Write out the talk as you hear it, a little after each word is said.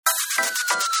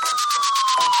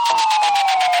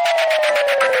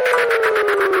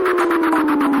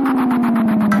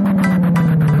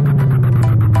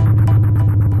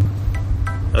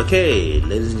Okay,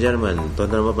 ladies and gentlemen,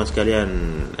 tuan-tuan dan puan sekalian,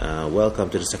 welcome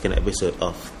to the second episode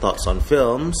of Thoughts on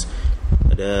Films,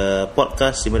 the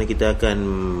podcast di mana kita akan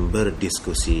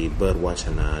berdiskusi,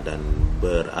 berwacana dan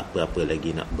berapa-apa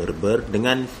lagi nak berber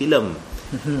dengan filem.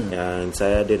 Yang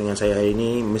saya ada dengan saya hari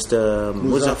ini Mr.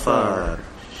 Muzaffar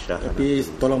Shah. Tapi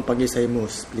tolong panggil saya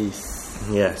Mus, please.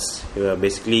 Yes,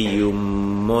 basically you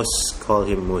must call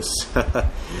him Mus,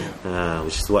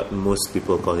 which is what most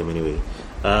people call him anyway.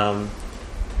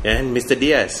 And Mr.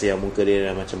 Diaz yang muka dia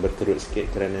dah macam berkerut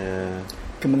sikit kerana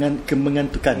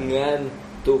kemengantukan.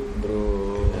 Ngantuk bro.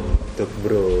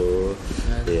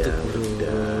 Ya,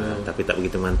 tapi tak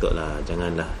begitu ngantuk lah.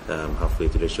 Janganlah halfway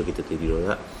to the show kita tidur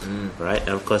tak. Right,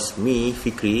 and of course me,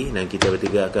 Fikri, dan kita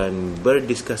bertiga akan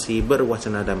berdiskusi,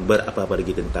 berwacana dan berapa-apa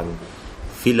lagi tentang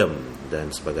filem dan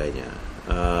sebagainya.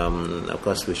 Of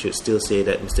course we should still say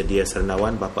that Mr. Diaz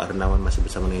Hernawan, Bapa Hernawan, masih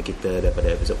bersama dengan kita daripada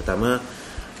episod pertama.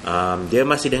 Dia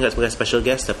masih dianggap sebagai special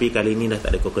guest, tapi kali ini dah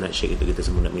tak ada coconut shake untuk kita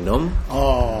semua nak minum.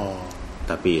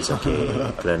 Tapi it's okay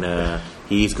kerana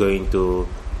he is going to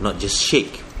not just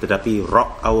shake tetapi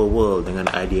rock our world dengan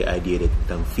idea-idea dia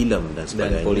tentang filem dan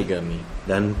sebagainya.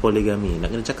 Dan poligami. Nak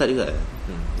kena cakap juga.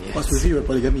 Yes. What's with you about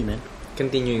polygamy, man?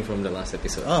 Continuing from the last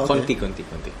episode. Okay.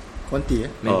 Conti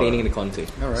Maintaining the Conti.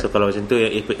 Alright. So kalau macam tu,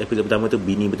 episode pertama tu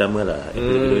bini pertama lah,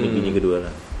 episode kedua ni bini kedua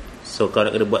lah. So kau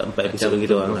nak kena buat 4 episod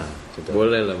begitu orang lah.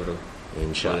 Boleh lah bro,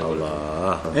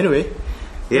 InsyaAllah. Anyway,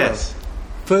 Yes.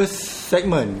 first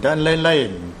segment dan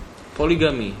lain-lain.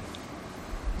 Polygamy.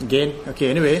 Again,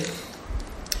 okay, anyway.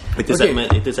 Itu segmen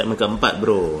keempat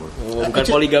bro. Bukan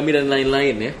polygami dan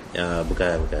lain-lain ya.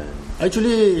 Bukan.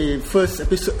 Actually, first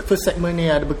segment ni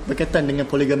ada berkaitan dengan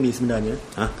poligami sebenarnya.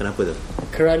 Kenapa tu?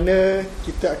 Kerana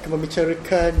kita akan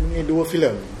membicarakan ni dua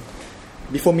filem,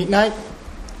 Before Midnight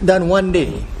dan One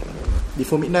Day.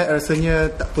 Before Midnight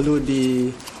rasanya tak perlu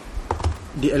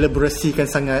dielaborasikan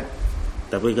sangat.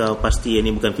 Tapi kau pasti yang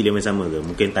ni bukan filem yang sama ke?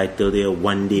 Mungkin title dia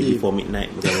One Day Before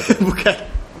Midnight. Bukan.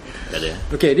 Tak ada.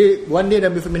 Okay, dia One Day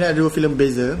dan Before Midnight ada dua filem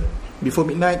beza. Before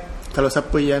Midnight, kalau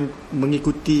siapa yang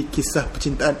mengikuti kisah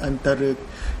percintaan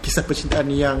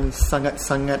yang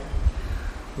sangat-sangat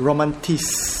romantis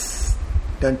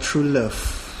dan true love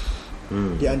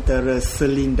di antara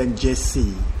Celine dan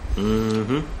Jesse,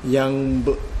 yang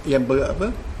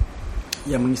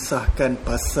mengisahkan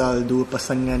pasal dua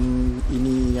pasangan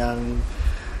ini yang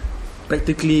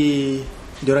practically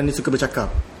diorang ni suka bercakap.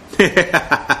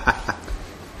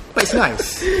 But it's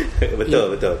nice.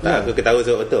 Betul. Aku ketawa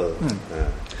sebab betul.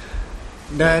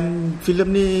 Dan filem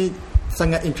ni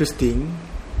sangat interesting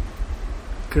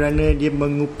kerana dia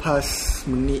mengupas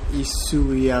mengenai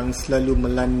isu yang selalu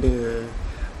melanda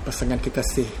pasangan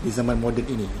kekasih di zaman moden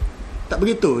ini. Tak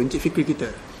begitu Encik Fikri kita?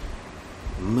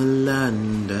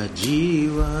 Melanda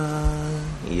jiwa.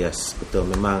 Yes, betul.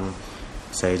 Memang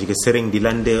saya juga sering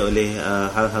dilanda oleh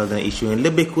hal-hal dan isu yang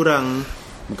lebih kurang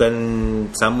bukan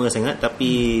sama sangat,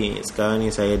 tapi sekarang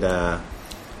ni saya dah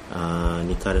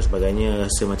nikah dan sebagainya,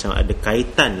 rasa macam ada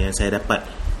kaitan yang saya dapat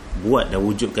buat dan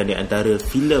wujudkan di antara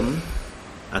filem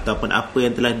ataupun apa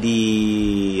yang telah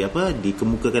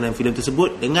dikemukakan dalam filem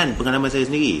tersebut dengan pengalaman saya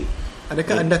sendiri.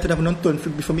 Adakah anda telah menonton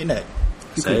Before Midnight?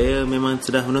 Saya memang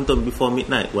sudah menonton Before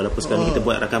Midnight, walaupun sekarang kita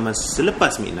buat rakaman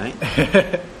selepas Midnight.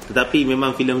 Tetapi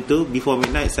memang filem tu Before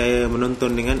Midnight saya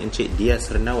menonton dengan Encik Diaz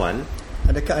Hernawan.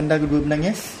 Adakah anda berdua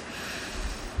menangis?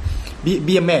 Be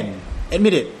a man,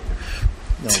 admit it.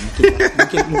 No,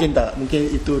 mungkin tak.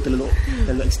 Mungkin itu terlalu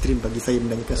ekstrim bagi saya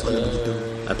menanyakan soalan begitu.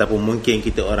 Ataupun mungkin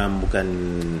kita orang bukan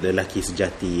lelaki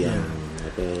sejati yang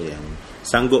yang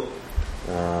sanggup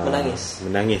menangis.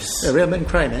 A real man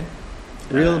cry, man.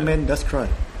 Real men does cry.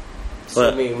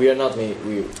 So, we're not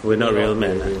real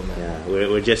men. Yeah,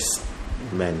 we're just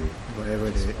men. Whatever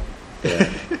it is. Yeah.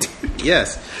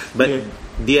 Yes, but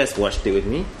Diaz watched it with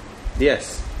me.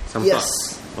 Diaz, some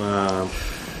thoughts.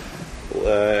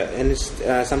 And it's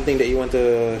something that you want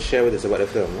to share with us about the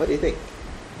film. What do you think?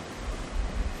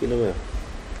 Filem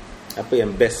apa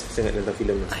yang best sangat tentang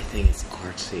filem ni? I think it's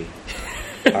artsy.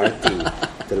 Artsy.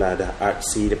 Telah dah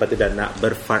artsy, lepas tu dah nak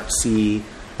berfartsy.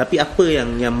 Tapi apa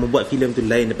yang membuat filem tu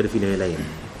lain daripada filem yang lain?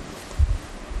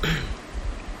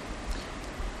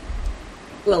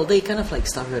 Well, they kind of like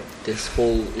started this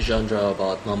whole genre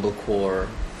about mumblecore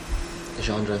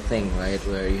genre thing, right?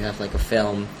 Where you have like a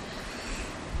film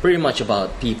pretty much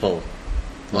about people,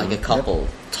 like a couple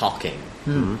talking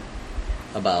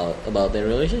about their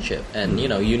relationship, and you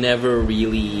know, you never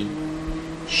really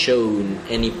shown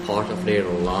any part of their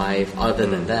life other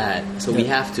than that. So we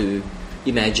have to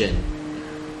imagine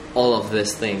all of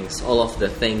these things, all of the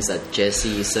things that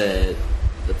Jesse said,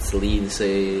 that Celine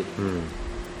said.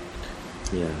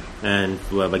 Yeah. And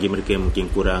bagi mereka yang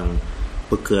mungkin kurang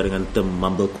peka dengan term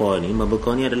Mumblecore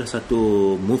ni adalah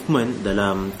satu movement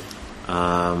dalam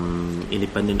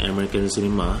independent American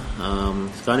cinema.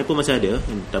 Sekarang ni pun masih ada,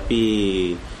 tapi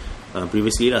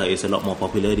previously lah it's a lot more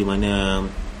popular, di mana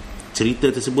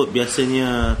cerita tersebut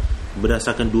biasanya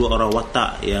berdasarkan dua orang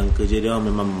watak yang kerja dia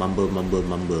memang mumble,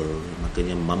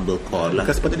 makanya Mumblecore lah.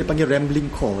 Bukan sepatutnya dipanggil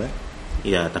rambling core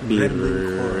ya, tapi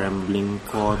rambling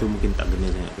core tu mungkin tak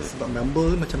kena sangat ke? Sebab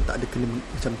mumble macam tak ada kena,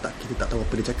 macam tak, kita tak tahu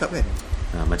apa dia cakap kan.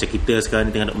 Macam kita sekarang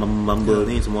ni tengah mumble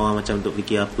ni, semua macam untuk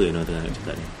fikir apa yang tengah nak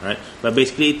cakap ni. Alright, but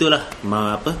basically itulah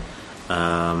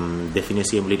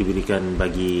definisi yang boleh diberikan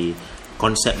bagi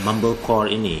konsep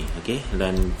Mumblecore ini. Okay,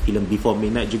 dan filem Before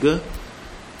Midnight juga,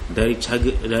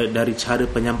 dari cara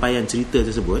penyampaian cerita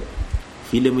tersebut,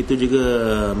 filem itu juga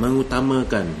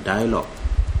mengutamakan dialog.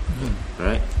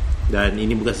 Right, dan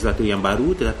ini bukan sesuatu yang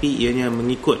baru, tetapi ianya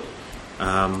mengikut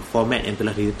format yang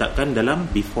telah diletakkan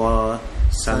dalam Before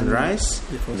Sunrise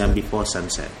dan Before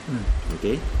Sunset.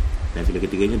 Okay, dan filem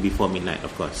ketiganya Before Midnight,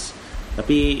 of course.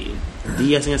 Tapi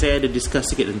dia dengan saya ada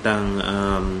discuss sikit tentang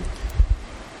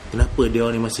kenapa dia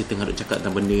ni masih tengah cakap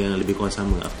tentang benda yang lebih kurang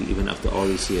sama even after all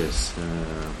these years.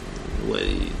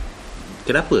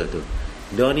 Kenapa tu?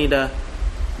 Dia ni dah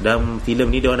dalam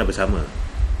filem ni dia dah bersama.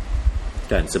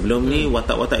 Dan sebelum ni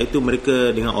watak-watak itu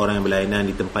mereka dengan orang yang berlainan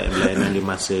di tempat yang berlainan di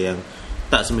masa yang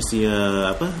tak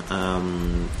semestinya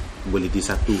boleh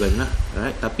disatukan lah,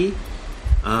 right? Tapi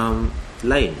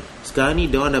lain. Sekarang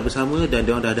ni dia orang dah bersama dan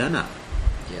dia orang dah ada anak.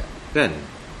 Kan?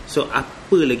 So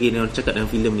apa lagi yang cakap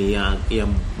dalam filem ni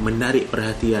yang menarik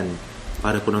perhatian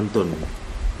para penonton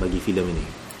bagi filem ini?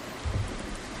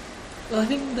 Well, I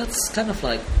think that's kind of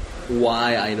like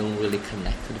why I don't really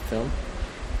connect to the film.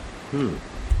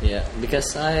 Yeah,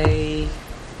 because I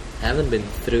haven't been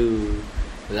through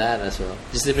that as well.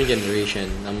 Just different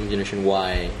generation. I'm generation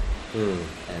Y,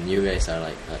 and you guys are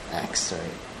like X,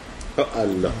 right? Oh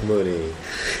Allah, money.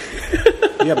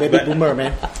 Yeah, baby boomer,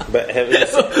 man. But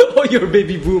oh, you're a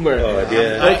baby boomer. Oh,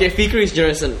 dear. Okay, Fikri is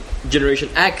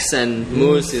generation X, and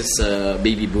Moose is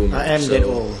baby boomer. I am that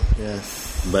old. Yes.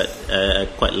 But I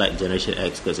quite like Generation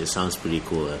X because it sounds pretty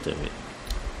cool, I have to admit.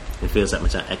 It feels like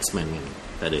macam X-Men kan.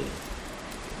 Tak ada.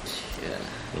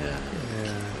 Yeah.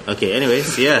 Okay,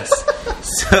 anyways, yes.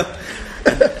 So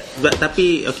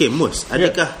tapi okay, Mus,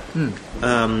 adakah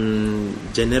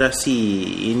generasi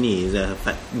ini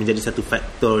menjadi satu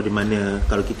faktor di mana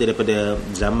kalau kita daripada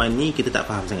zaman ni kita tak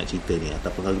faham sangat cerita ni,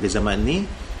 ataupun kalau kita zaman ni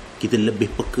kita lebih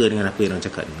peka dengan apa yang orang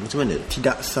cakap ni? Macam mana?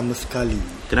 Tidak sama sekali.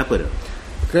 Kenapa tu?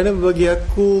 Kerana bagi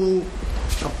aku,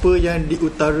 apa yang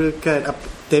diutarakan,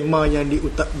 tema yang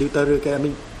diutarakan,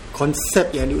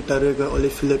 konsep yang diutarakan oleh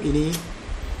filem ini,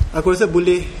 aku rasa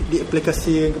boleh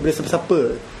diaplikasikan kepada siapa-siapa,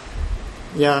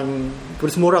 yang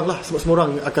kepada semua orang lah, sebab semua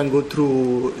orang akan go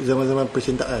through zaman-zaman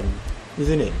percintaan,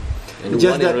 isn't it? And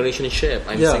just one in relationship.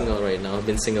 I'm single right now. I've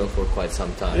been single for quite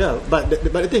some time. Yeah, but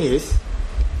the thing is,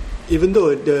 even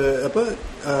though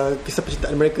kisah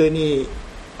percintaan mereka ni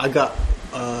agak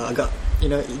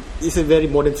it's a very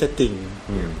modern setting,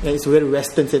 and it's a very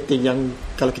western setting yang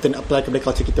kalau kita nak apply kepada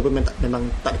culture kita pun memang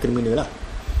tak ada kena-mena lah.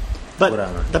 But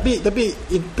tapi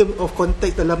in term of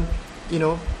context dalam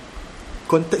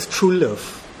context true love,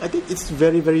 I think it's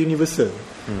very very universal.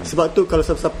 Sebab tu kalau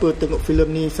siapa-siapa tengok filem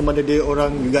ni, sama ada dia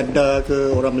orang Uganda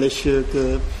ke, orang Malaysia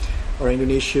ke, orang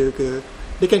Indonesia ke,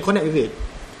 they can connect with it.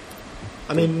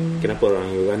 I mean, kenapa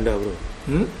orang Uganda bro?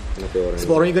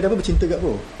 Sebab orang Uganda pun bercinta kat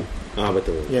bro.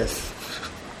 Betul. Yes.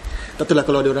 Tak tahulah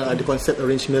kalau ada orang ada konsep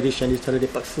arranged marriage yang secara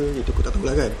dipaksa, itu aku tak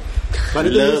tahulah kan.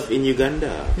 Love in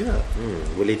Uganda. Yeah.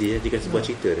 Boleh dijadikan sebuah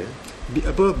cerita dia.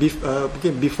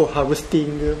 Mungkin before harvesting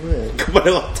ke apa kan? Kepada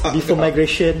watak. Before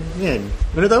migration kan.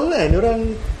 Mana tahu kan, orang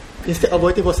instead of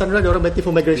waiting for sunrise, orang waiting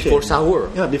for migration. Before sahur.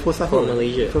 Yeah, before sahur. For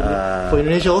Malaysia. For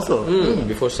Indonesia also.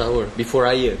 Before sahur. Before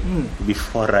raya.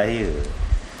 Before raya.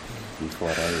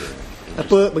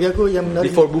 Apa bagi aku yang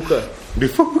menarik, Before buka.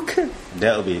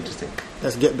 That will be interesting.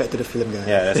 Let's get back to the film, guys.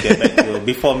 Yeah, let's get back to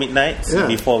Before Midnight.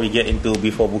 Before we get into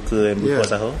Before buka and Before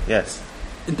sahur. Yes.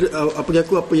 Bagi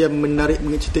aku, apa yang menarik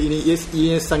mengenai cerita ini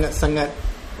ia sangat-sangat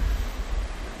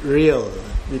real,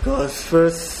 because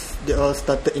first they all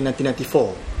started in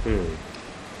 1994,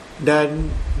 dan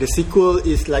the sequel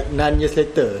is like 9 years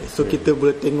later. So kita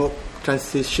boleh tengok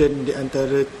transition di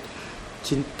antara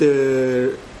cinta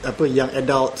young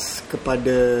adults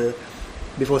kepada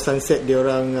Before Sunset, dia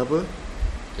orang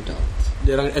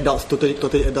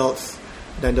totally adults,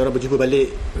 dan diorang berjumpa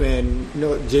balik when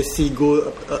Jesse go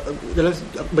dalam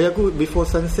bagi aku Before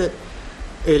Sunset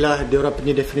ialah diorang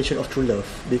punya definition of true love,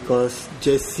 because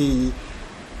Jesse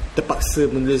terpaksa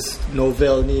menulis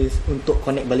novel ni untuk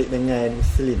connect balik dengan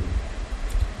Celine.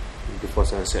 Before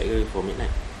Sunset ke Before Midnight?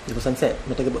 Before Sunset.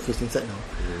 I'm talking about First Sunset now.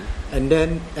 And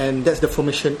that's the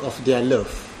formation of their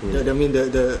love. I mean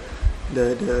the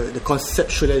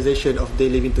conceptualization of they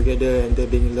living together and they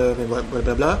being in love and blah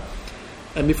blah blah.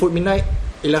 And Before Midnight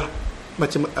ialah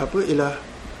macam apa, ialah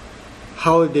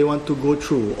how they want to go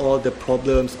through all the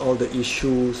problems, all the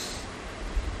issues,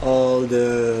 all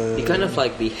the kind of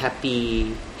like the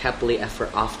happily ever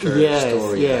after Yes,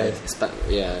 story. yes. Right?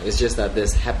 It's just that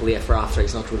this happily ever after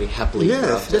is not really happily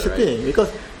ever after. That's the right? thing, because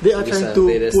they are trying to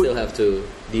they put still have to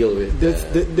deal with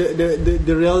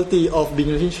the reality of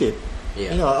being in a relationship.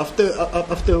 Yeah. After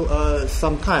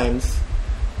sometimes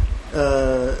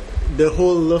the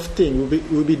whole love thing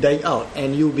will be dying out,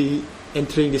 and you'll be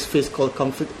entering this phase called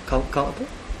comforting,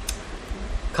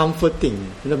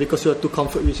 because you are to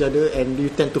comfort each other and you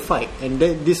tend to fight, and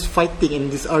then this fighting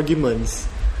and these arguments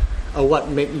are what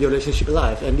make your relationship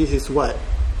alive, and this is what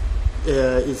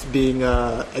is being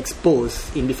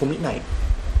exposed in Before Midnight.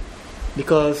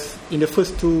 Because in the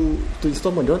first two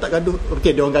installment, diorang tak gaduh.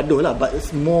 Okay, diorang gaduh lah, but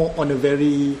it's more on a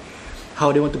very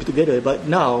how they want to be together.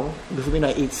 But now Before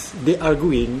Midnight, it's they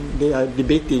arguing, they are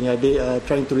debating, they are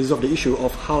trying to resolve the issue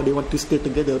of how they want to stay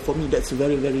together. For me, that's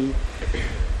very, very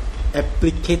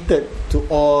applicated to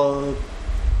all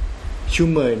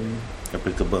human.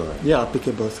 Applicable. Yeah,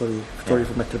 applicable. Sorry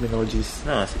for my terminologies.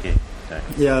 No, it's okay.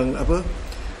 Yang apa?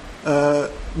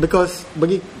 Because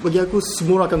bagi aku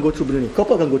semua orang akan go through benda ni. Kau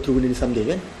pun akan go through benda ni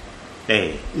someday, kan?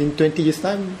 In 20 years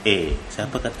time.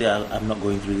 Siapa kata I'm not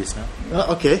going through this now?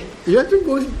 Okay. You have to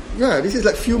go. Yeah, this is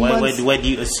like few months. Why do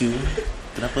you assume?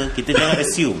 Kenapa kita jangan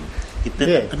assume? Kita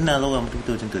tak kenal orang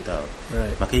betul-betul macam tu tau.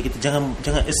 Right. Makanya kita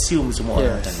jangan assume semua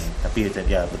orang macam ni. Tapi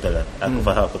ya betul lah. Aku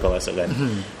faham apa kau maksudkan.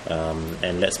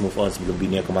 And let's move on sebelum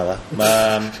bini aku marah.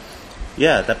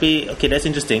 Tapi okay, that's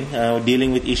interesting. Dealing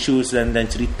with issues dan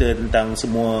cerita tentang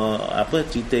semua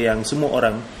cerita yang semua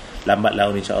orang lambat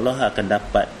laun insya-Allah akan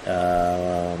dapat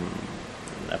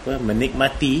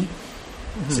menikmati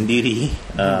sendiri.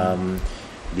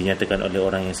 Dinyatakan oleh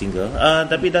orang yang single.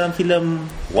 Tapi dalam filem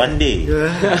One Day.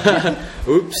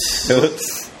 Oops.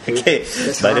 Okay.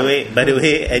 By the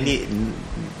way, any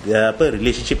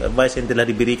relationship advice yang telah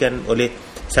diberikan oleh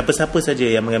siapa-siapa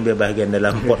saja yang mengambil bahagian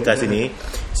dalam podcast ini,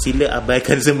 sila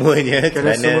abaikan semuanya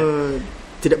kerana semua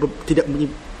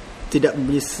tidak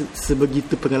punya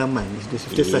sebegitu pengalaman. This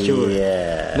is just such a word.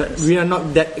 We are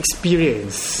not that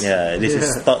experienced. This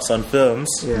is thoughts on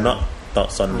films, not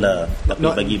thoughts on love. Tapi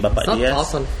bagi bapak dia,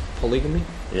 thoughts on polygamy.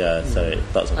 Sorry,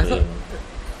 thoughts on polygamy.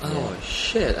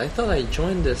 Shit! I thought I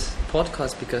joined this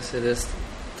podcast because it is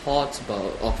thoughts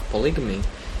of polygamy.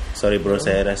 Sorry bro,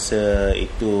 saya rasa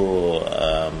itu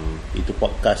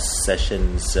podcast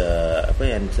sessions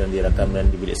yang sedang direkam dan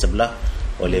di bilik sebelah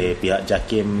oleh pihak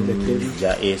Jakim,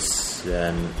 Jais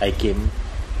dan Aikim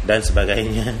dan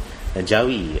sebagainya, dan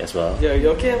Jawi as well. Yeah,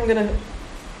 you okay? I'm gonna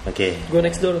go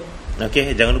next door.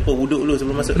 Okay, jangan lupa wuduk dulu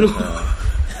sebelum masuk.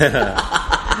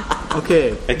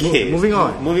 Okay. Moving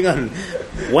on.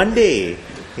 One Day.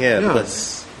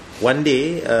 Because One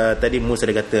Day tadi Mus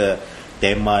ada kata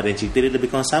tema dan cerita dia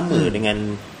lebih kurang sama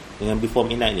dengan Before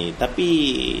Midnight ni. Tapi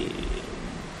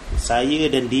saya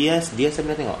dan dia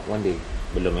sebenarnya tengok One Day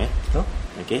belum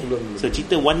Okay. Belum. So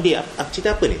cerita One Day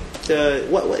cerita apa ni? So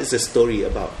what is the story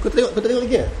about? Kau tengok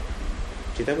lagi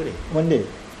cerita apa ni? One Day.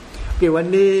 Okay,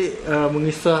 One Day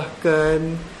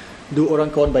mengisahkan dua orang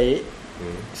kawan baik.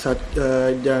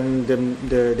 Yang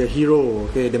the hero,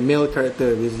 the male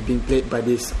character is being played by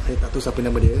this, saya tak tahu siapa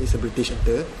nama dia, is a British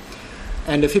actor,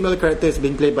 and the female character is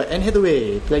being played by Anne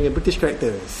Hathaway, playing a British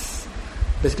characters.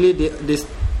 Basically these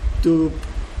two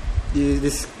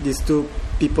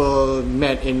people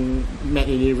met in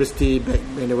university back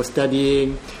when they were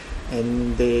studying,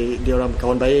 and they orang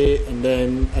kawan baik, and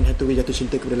then Anne Hathaway jatuh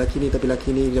cinta kepada lelaki ni, tapi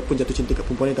lelaki ni dia pun jatuh cinta kepada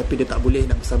perempuan ni, tapi dia tak boleh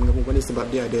nak bersama dengan perempuan ni sebab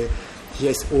dia ada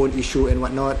his own issue and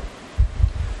whatnot.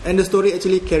 And the story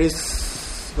actually carries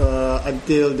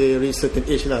until they reach certain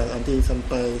age lah, until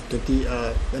sampai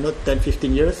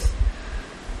 10-15 years.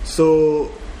 So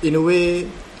in a way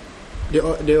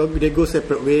they go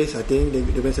separate ways. I think they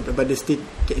went separate, but they still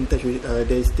get in touch with,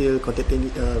 they still contacting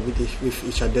with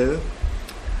each other,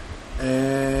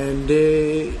 and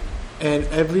they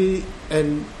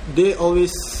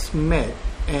always met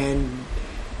and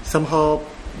somehow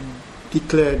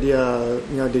declare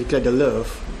their love,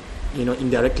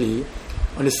 indirectly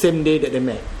on the same day that they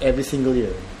met every single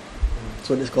year.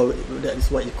 So that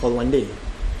is what you call one day.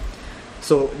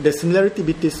 So the similarity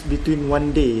between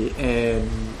one day and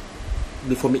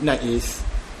before midnight is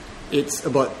it's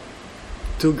about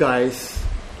two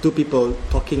people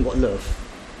talking about love,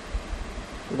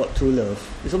 about true love.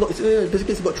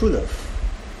 Basically it's about true love.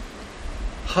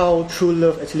 How true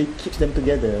love actually keeps them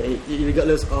together,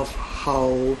 regardless of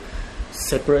how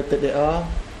separated they are,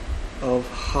 of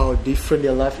how different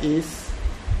their life is.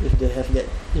 If they have that,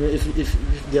 if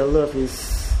their love is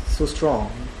so strong,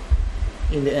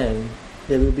 in the end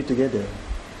they will be together.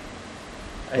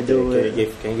 Can you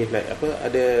give like apa,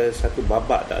 ada satu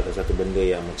babak tak, atau satu benda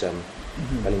yang macam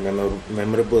paling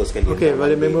memorable sekali? Okay,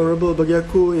 paling memorable bagi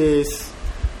aku is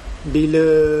bila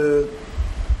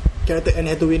karakter Anne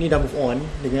Hathaway ni dah move on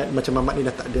dengan macam Mamat ni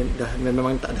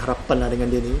memang tak ada harapan lah dengan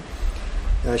dia ni.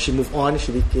 She moved on, she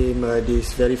became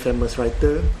this very famous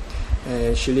writer,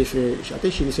 and I think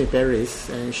she lives in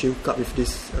Paris, and she hooked up with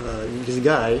this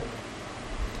guy,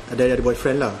 ada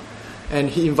boyfriend lah, and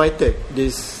he invited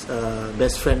this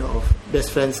best friend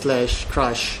slash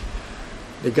crush,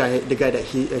 the guy that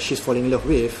she's falling in love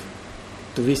with,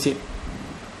 to visit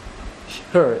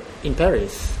her in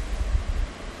Paris.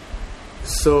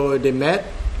 So they met,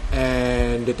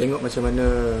 and dia tengok macam mana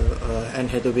Anne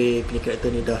Hathaway punya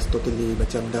karakter ni dah totally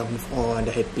macam dah move on,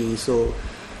 dah happy. So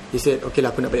he said, okay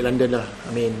lah, aku nak balik London lah.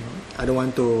 I mean, I don't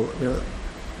want to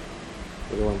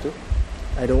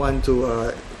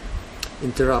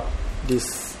interrupt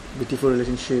this beautiful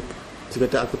relationship. So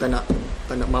kata aku tak nak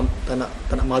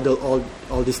muddle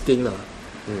all this thing lah.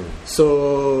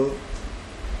 So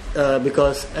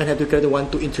because Anne Hathaway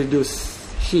want to introduce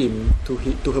him to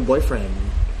her boyfriend,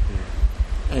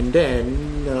 and then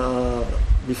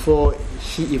before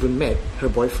he even met her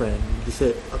boyfriend, he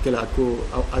said, okay lah,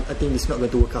 I think it's not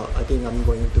going to work out. I think I'm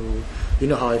going to, you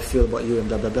know how I feel about you and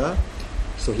blah blah blah.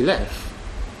 So he left,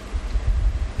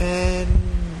 and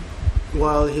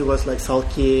while he was like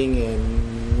sulking and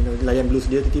layan blues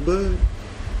dia, tiba-tiba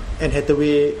Anne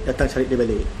Hathaway datang cari dia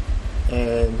balik,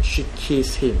 and she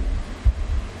kissed him,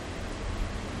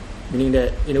 meaning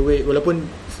that in a way, walaupun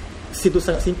situ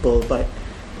sangat simple, but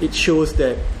it shows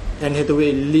that Anne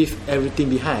Hathaway leave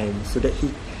everything behind so that he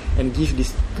and give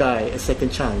this guy a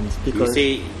second chance. Because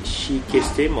you say she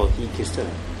kissed him or he kissed her?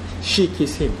 She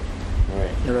kissed him.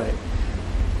 Alright.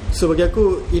 So bagi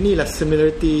aku inilah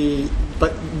similarity,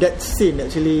 but that scene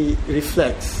actually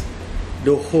reflects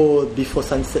the whole Before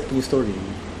Sunset punya story.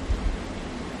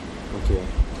 Okay.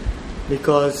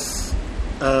 Because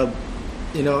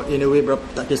in a way,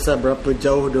 tak kisah berapa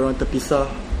jauh diorang terpisah,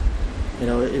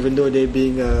 even though they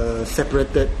being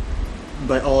separated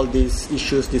by all these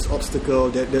issues, this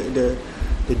obstacle, the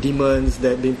demons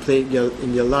that been plagued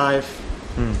in their life,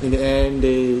 in the end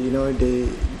they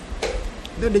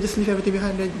just leave everything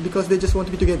behind because they just want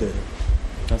to be together.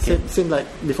 Okay. Same like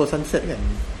Before Sunset kan,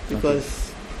 because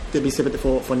they've been separated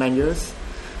for 9 years,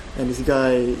 and this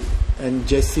guy and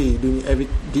Jesse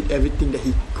did everything that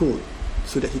he could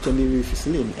so that he can be with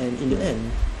Celine, and in the end,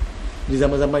 di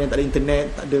zaman-zaman yang tak ada internet,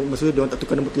 tak ada, maksudnya diorang tak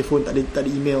tukar nombor telefon, tak ada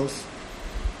emails,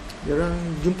 diorang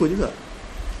jumpa juga.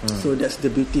 So that's the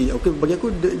beauty. Okay, bagi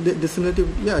aku the similarity,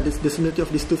 the similarity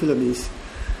of these two films is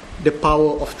the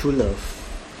power of true love.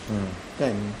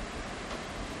 Kan?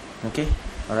 Okay,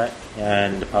 alright.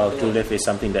 And the power of true love is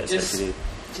something that's actually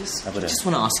just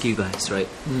want to ask you guys, right?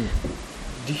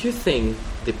 Do you think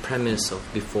the premise of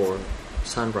Before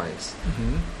Sunrise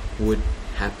would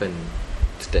happen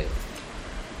today?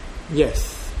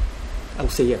 Yes, I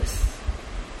would say yes.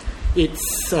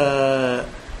 It's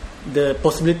the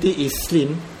possibility is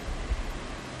slim,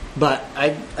 but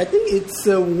I think it's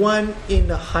 1 in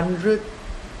 100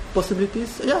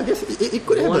 possibilities. Yeah, I guess it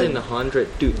could happen. 1 in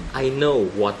 100, dude. I know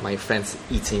what my friend's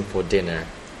eating for dinner,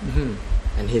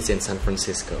 and he's in San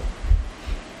Francisco.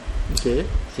 Okay,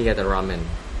 he got a ramen.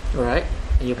 All right,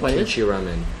 and your point is kimchi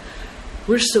ramen.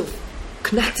 We're so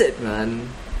connected, man.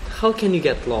 How can you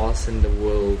get lost in the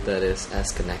world that is as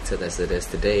connected as it is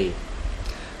today?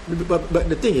 But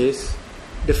the thing is,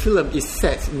 the film is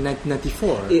set in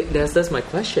 1994. That's my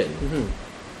question.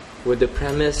 Would the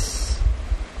premise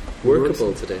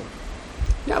workable today?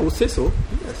 Yeah, I would say so.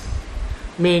 Yes.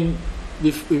 I mean,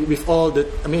 with all the,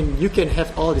 I mean, you can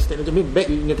have all this technology. I mean, back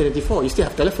in 1994, you still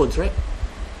have telephones, right?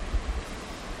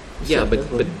 Yeah,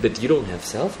 but you don't have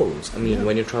cell phones. I mean,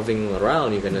 when you're traveling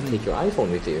around, you're gonna take your iPhone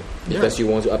with you because you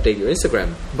want to update your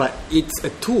Instagram. But it's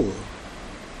a tool,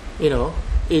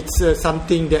 It's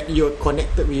something that you're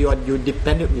connected with, you're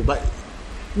dependent with. But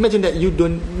imagine that you're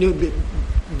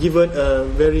given a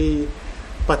very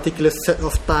particular set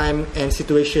of time and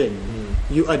situation.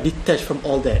 You are detached from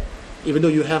all that, even though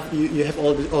you have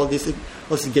all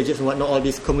all these gadgets and whatnot, all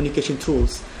these communication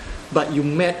tools, but you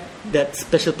met that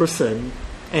special person,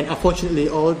 and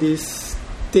unfortunately all these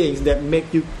things that make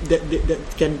you that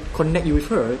can connect you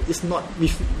with her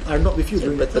are not with you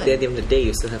during but that at the time. end of the day,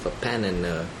 you still have a pen and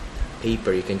a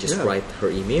paper. You can just write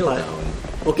her email But- down.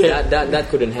 okay.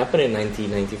 That couldn't happen in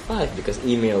 1995 because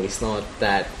email is not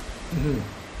that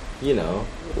Well,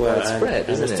 widespread,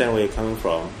 I isn't understand it? where you're coming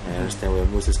from. I understand where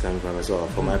Mus is coming from as well.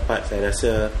 For my part, saya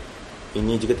rasa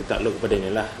ini juga tertakluk kepada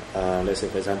ni lah. Let's say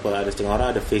for example, ada setengah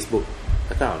orang ada Facebook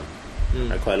account.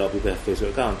 Quite a lot of people have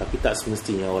Facebook account, tapi tak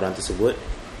semestinya orang tersebut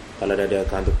kalau dah ada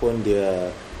account tu pun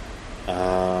dia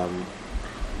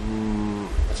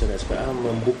macam nak cakap,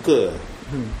 membuka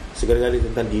segala-gala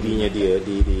tentang dirinya dia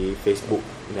di Facebook,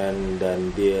 dan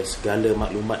dia segala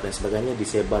maklumat dan sebagainya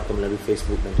disebarkan melalui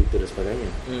Facebook dan Twitter dan sebagainya.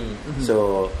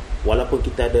 So walaupun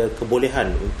kita ada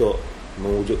kebolehan untuk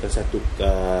mewujudkan satu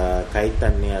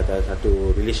kaitan ni atau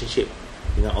satu relationship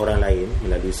dengan orang lain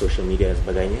melalui social media dan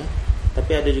sebagainya,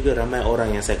 tapi ada juga ramai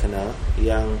orang yang saya kenal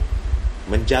yang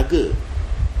menjaga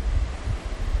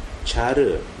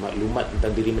cara maklumat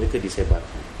tentang diri mereka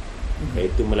disebarkan,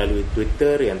 iaitu melalui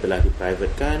Twitter yang telah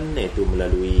diprivatekan, iaitu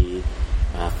melalui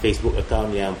Facebook account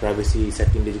yang privacy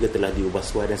setting dia juga telah diubah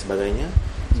sesuai dan sebagainya.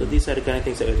 So these are the kind of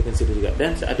things that we consider juga.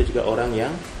 Dan ada juga orang yang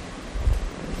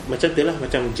macam tu lah,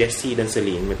 macam Jessie dan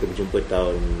Celine, mereka berjumpa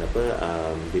tahun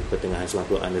di pertengahan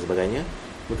 90-an dan sebagainya.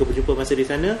 Mereka berjumpa masa di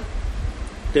sana,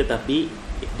 tetapi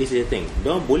this is the thing,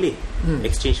 diorang boleh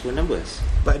exchange phone numbers,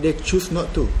 But they choose not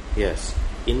to. yes.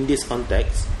 In this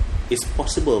context, it's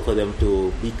possible for them to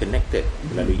be connected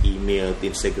melalui email,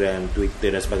 Instagram,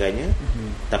 Twitter dan sebagainya.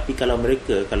 Tapi kalau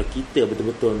kita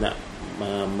betul-betul nak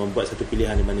membuat satu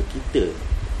pilihan di mana kita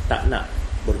tak nak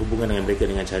berhubungan dengan mereka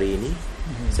dengan cara ini,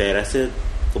 saya rasa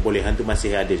kebolehan tu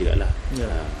masih ada jugalah.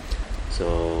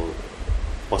 So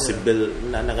possible,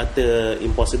 nak kata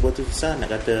impossible tu susah, nak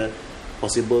kata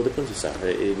possible tu pun susah.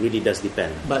 It really does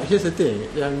depend. But here's the thing,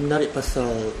 yang menarik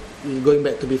pasal going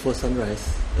back to Before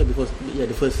Sunrise,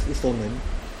 the first installment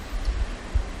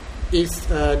is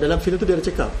dalam filem tu dia ada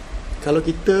cakap, kalau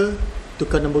kita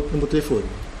tukar nombor telefon,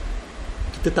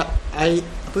 kita tak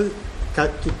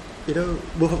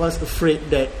both of us afraid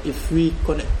that if we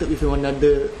connected with one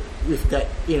another with that,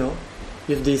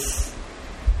 with this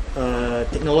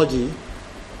technology,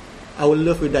 our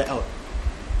love will die out.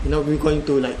 We're going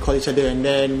to like call each other, and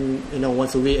then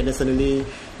once a week, and then suddenly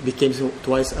it became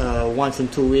twice, once in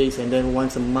 2 weeks, and then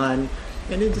once a month,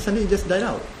 and then suddenly it just died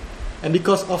out. And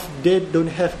because of they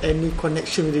don't have any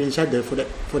connection with each other for that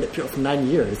period of 9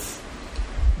 years,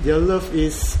 their love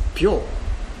is pure,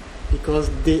 because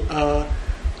they are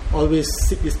always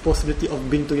seek this possibility of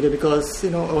being together, because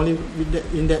only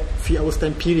in that few hours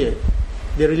time period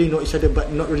they really know each other but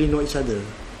not really know each other,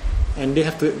 and they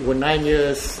have to go 9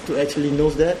 years to actually know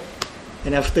that.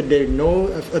 And after they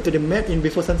met in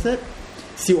Before Sunset,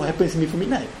 see what happens in Before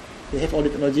Midnight. They have all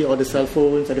the technology, all the cell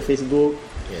phones, all the Facebook,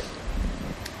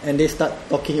 and they start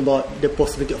talking about the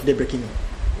possibility of their breaking up.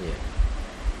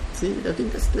 See, I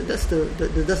think that's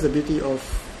the beauty of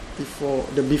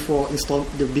the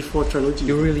Before trilogy.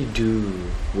 You really do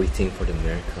waiting for the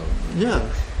miracle. Yeah.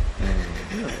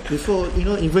 Before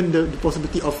even the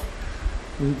possibility of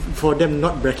for them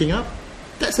not breaking up,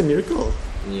 that's a miracle.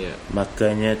 Yeah.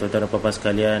 Makanya tuan-tuan dan puan-puan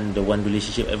sekalian, the one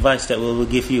relationship advice that we will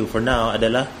give you for now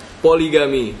adalah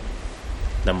Polygamy.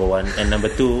 number 1, and number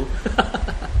 2,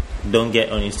 don't get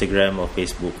on Instagram or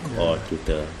Facebook or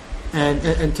Twitter. And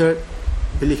third,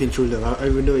 believe in true love.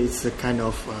 Even though it's a kind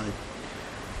of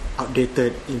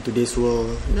outdated in today's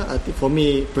world, I think for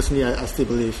me personally, I still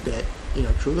believe that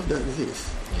true love does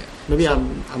exist. Yeah. Maybe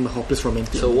I'm a hopeless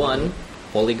romantic. So 1,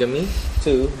 polygamy.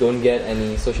 2, don't get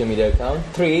any social media account.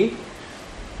 3,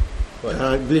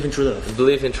 believe in true love.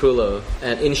 believe in true love.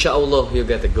 And inshallah you'll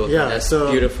get the girlfriend as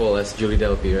beautiful as Julie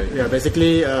Delpy, right? Yeah,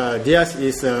 basically Diaz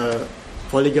is a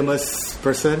polygamous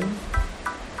person,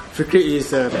 Fikri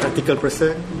is a practical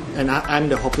person, and I'm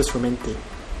the hopeless romantic.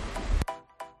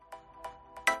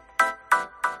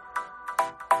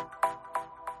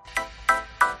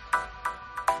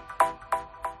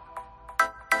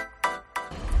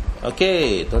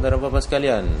 Okey, tuan-tuan dan puan-puan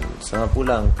sekalian, selamat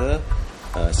pulang ke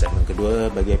segmen kedua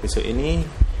bagi episod ini,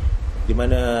 di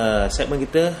mana segmen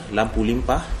kita Lampu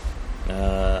Limpah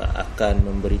akan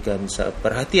memberikan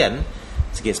perhatian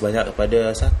sikit sebanyak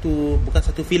kepada bukan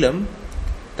satu filem,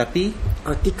 tapi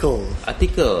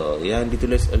artikel yang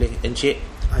ditulis oleh Encik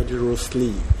Aidil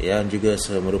Rosli, yang juga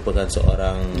merupakan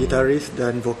seorang gitaris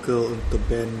dan vokal untuk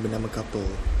band bernama Couple.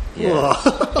 Yeah. Wah.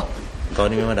 Kau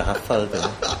ni memang dah hafal tu,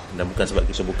 dan bukan sebab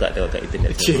kita buka tengok kat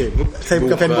internet. Cik, saya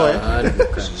bukan fanboy.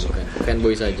 Bukan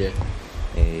fanboy saja.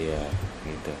 Iya,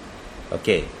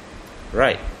 Okay,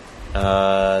 right.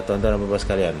 Tuan-tuan dan puan-puan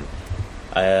sekalian,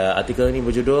 artikel ini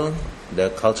berjudul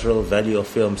The Cultural Value of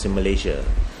Films in Malaysia.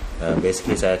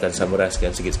 Basically saya akan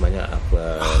summariskan sikit sebanyak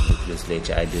apa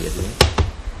Literature Idea tu.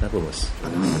 Kenapa Mus?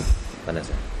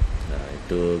 Panas lah.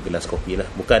 Itu gelas kopi lah.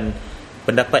 Bukan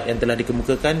pendapat yang telah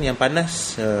dikemukakan yang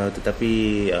panas, tetapi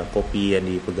kopi yang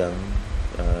dipegang,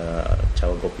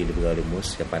 cawan kopi dipegang oleh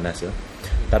Mus yang panas tu.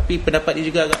 Tapi pendapat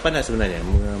dia juga agak panas sebenarnya,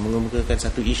 mengemukakan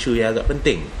satu isu yang agak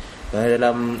penting.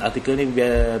 Dalam artikel ni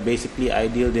basically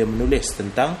Ideal dia menulis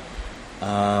tentang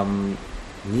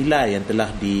nilai yang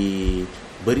telah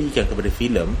diberikan kepada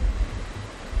filem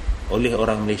oleh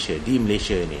orang Malaysia di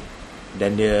Malaysia ni,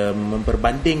 dan dia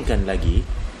memperbandingkan lagi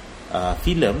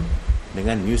filem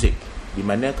dengan muzik, di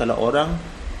mana kalau orang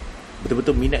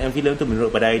betul-betul minat dengan filem tu,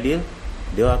 menurut pada Ideal,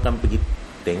 dia akan pergi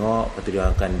tengok, lepas tu dia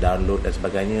akan download dan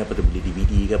sebagainya, lepas tu beli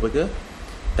DVD ke apa ke.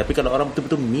 Tapi kalau orang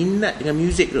betul-betul minat dengan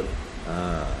muzik tu,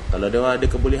 kalau dia ada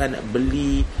kebolehan nak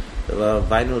beli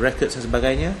vinyl records dan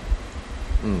sebagainya,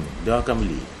 dia akan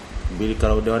beli.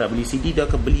 Kalau dia nak beli CD, dia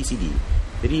akan beli CD.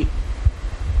 Jadi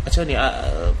macam ni,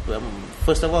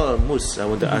 first of all, Mus, I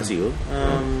want to ask you,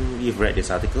 you've read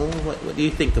this article, what do you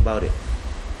think about it?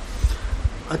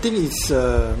 I think it's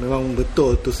memang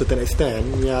betul to certain extent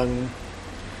yang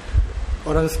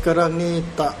orang sekarang ni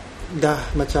dah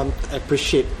macam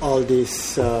appreciate all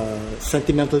this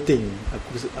sentimental thing.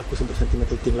 Aku sebut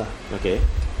sentimental thing lah. Okay.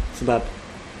 Sebab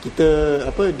kita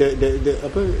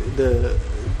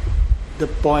the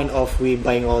point of we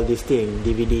buying all this thing,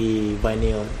 DVD,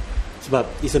 vinyl, sebab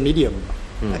it's a medium.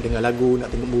 Nak dengar lagu,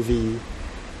 nak tengok movie.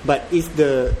 But it's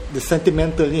the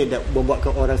sentimental ni that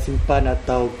membuatkan orang simpan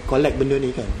atau collect benda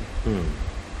ni kan.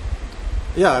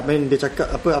 Ya, I mean, dia cakap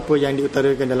apa yang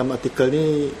diutarakan dalam artikel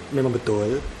ni memang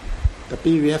betul.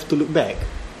 Tapi we have to look back.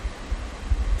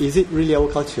 Is it really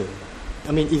our culture?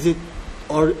 I mean, is it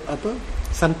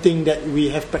something that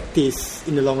we have practiced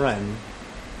in the long run?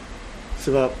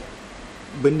 Sebab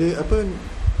benda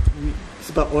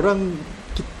sebab orang,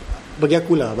 bagi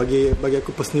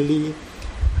aku personally,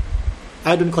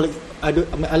 I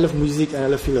love music and I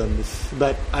love films,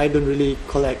 but I don't really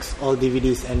collect all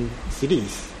DVDs and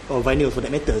CDs or vinyl for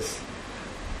that matters.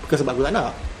 Bukan sebab aku tak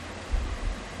nak,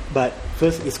 but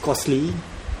first it's costly,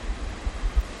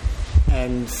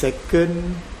 and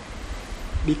second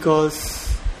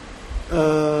because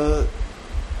I'm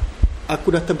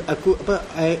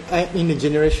in a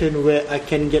generation where I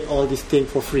can get all these things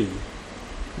for free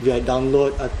via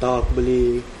download atau aku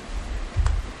beli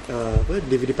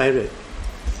DVD pirate.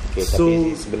 Okay, so,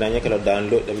 tapi sebenarnya kalau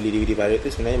download dan beli DVD pirate tu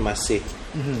sebenarnya masih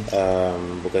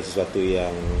bukan sesuatu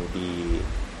yang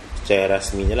secara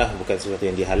rasminya lah, bukan sesuatu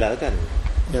yang dihalalkan.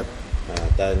 Yep.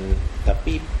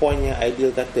 Tapi point yang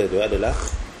Ideal kata tu adalah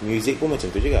music pun macam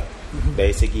tu juga.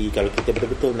 Dari segi kalau kita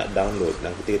betul-betul nak download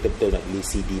dan kita betul-betul nak beli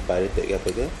CD pirate ke apa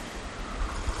ke,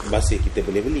 masih kita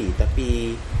boleh beli.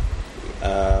 Tapi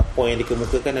point yang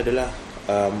dikemukakan adalah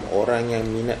orang yang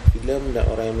minat filem dan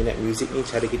orang yang minat muzik ni,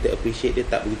 cara kita appreciate dia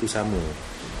tak begitu sama.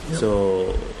 Yep. So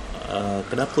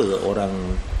kenapa orang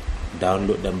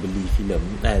download dan beli filem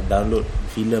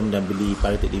dan beli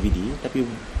pirated DVD tapi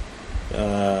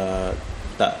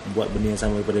tak buat benda yang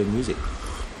sama daripada muzik?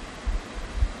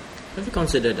 Have you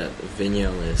considered that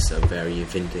vinyl is a very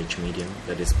vintage medium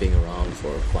that is being around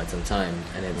for quite some time,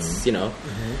 and it's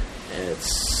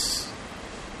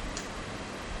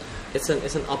it's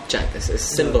an object, it's a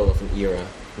symbol of an era,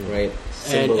 right?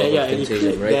 Symbol of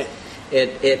vintage, right?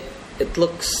 It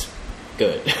looks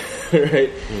good,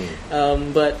 right?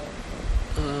 But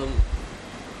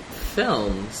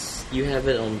films, you have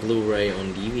it on Blu-ray,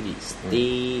 on DVDs.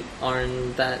 They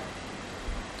aren't that.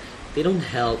 They don't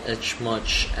help as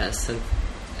much as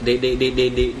they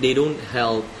don't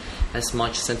help as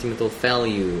much sentimental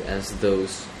value as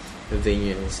those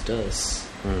vinyls does.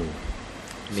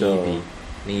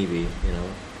 Maybe, you know.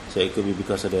 So it could be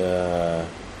because of the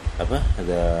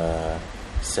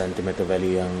sentimental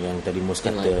value yang tadi Mus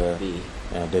kata,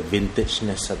 the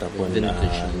vintageness ataupun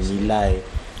nilai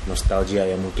nostalgia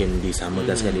yang mungkin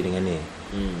disamakan sekali dengan ni.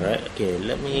 Right? Okay,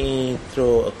 let me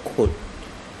throw a quote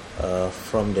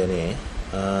from the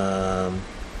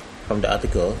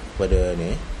article pada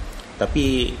ni.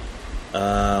 Tapi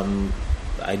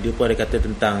idea pun ada kata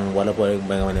tentang, walaupun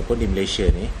bagaimanapun di Malaysia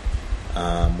ni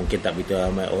mungkin tak begitu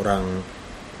ramai orang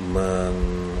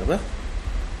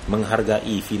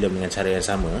menghargai filem dengan cara yang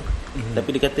sama.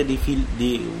 Tapi dia kata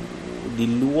di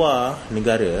luar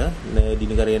negara, di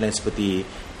negara yang lain seperti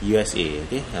USA,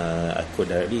 okay, I quote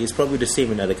directly, it's probably the same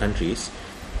in other countries.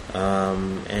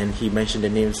 And he mentioned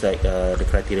the names like the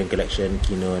Criterion Collection,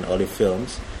 Kino and Olive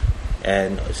Films,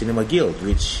 and Cinema Guild,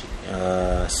 which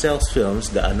sells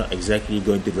films that are not exactly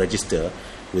going to register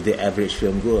with the average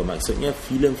film goer. Maksudnya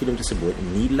filem-filem tersebut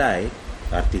nilai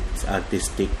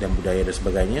artistik dan budaya dan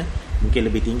sebagainya mungkin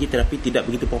lebih tinggi, tetapi tidak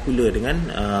begitu popular dengan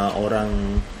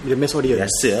orang with the mass audience.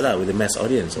 Biasa lah, with the mass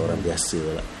audience, orang biasa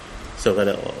lah. So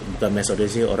kalau bukan mass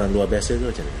audience ni, orang luar biasa ke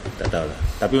macam mana? Tak tahulah.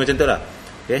 Tapi macam tu lah.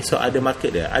 Okay, so ada market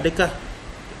dia. Adakah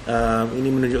ini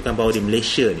menunjukkan bahawa di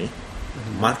Malaysia ni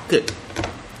market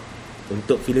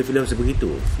untuk filem-filem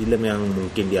sebegitu, filem yang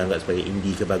mungkin dianggap sebagai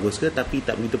indie ke bagus ke, tapi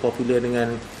tak begitu popular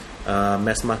dengan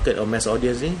mass market atau mass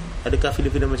audience ni, adakah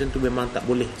filem-filem macam tu memang tak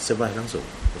boleh survive langsung?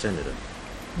 Macam mana tu?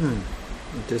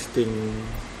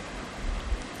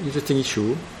 Interesting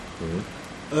issue.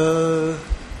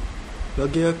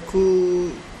 Bagi aku,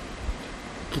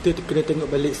 kita kena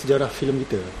tengok balik sejarah filem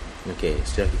kita. Okey,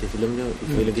 sejarah kita filem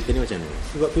kita ni macam mana?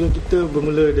 Sebab filem kita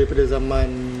bermula daripada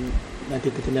zaman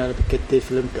 1939, KT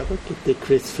film KT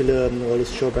Chris Film,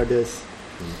 Wallace Shaw Brothers,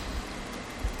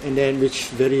 and then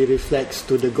which very reflects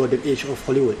to the golden age of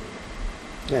Hollywood,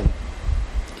 kan?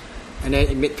 And then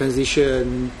it made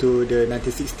transition to the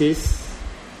 1960s,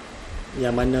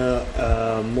 yang mana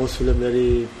most film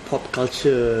very pop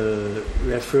culture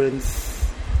reference,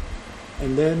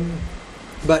 and then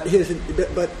but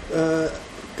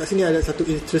kat sini ada satu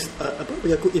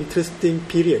bagi aku interesting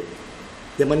period,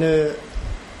 yang mana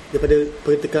daripada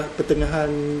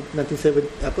pertengahan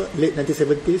late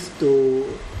 1970s to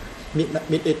mid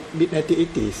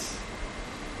 1980s,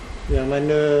 yang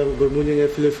mana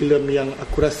bermunculnya filem-filem yang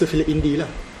aku rasa filem indie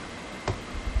lah,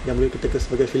 yang boleh kita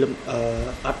sebagai filem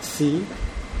artsy.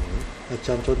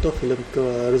 Macam contoh filem ke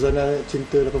Rozana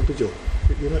Cinta 87,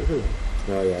 you know that film?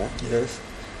 Oh ya. Yes.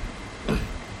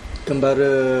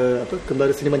 Kembara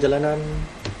Seniman Jalanan,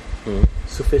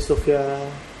 Sofia,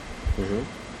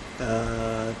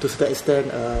 to certain extent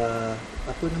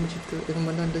apa nama cerita yang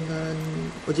mana dengan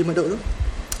Oji Madok tu,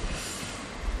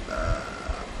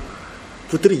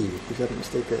 Puteri, if I'm not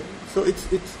mistaken. So it's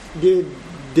dia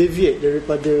deviate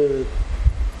daripada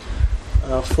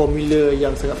formula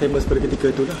yang sangat famous pada ketika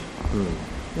tu lah.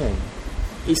 Kan?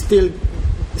 It's still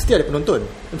ada penonton.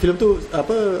 Filem tu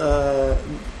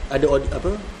ada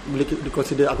boleh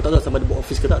consider, aku tak tahu sama ada box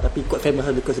office ke tak, tapi quite famous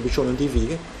lah because it's shown on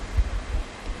TV, kan.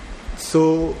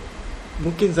 So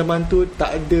mungkin zaman tu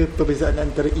tak ada perbezaan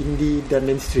antara indie dan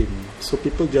mainstream. So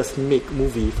people just make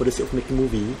movie for the sake of making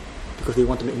movie because they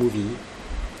want to make movie,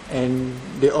 and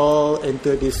they all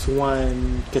enter this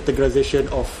one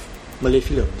categorization of Malay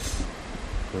films.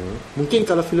 Mungkin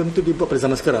kalau filem tu dibuat pada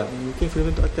zaman sekarang, mungkin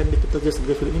filem tu akan dikategorikan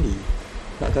sebagai filem indie.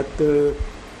 Nak kata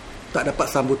tak dapat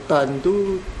sambutan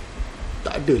tu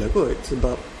tak adalah kot.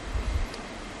 Sebab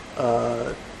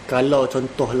kalau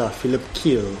contohlah filem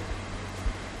Kill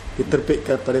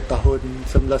diterbitkan pada tahun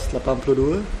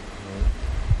 1982,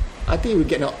 I think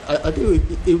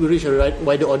it will reach a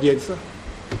wider audience lah.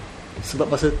 Sebab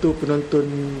masa tu penonton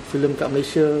filem kat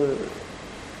Malaysia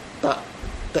tak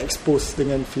expose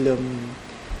dengan filem,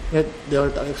 dia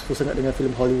orang tak expose sangat dengan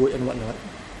filem Hollywood and whatnot.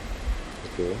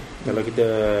 Okay. Kalau kita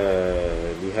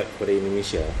lihat kepada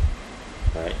Indonesia,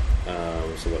 right,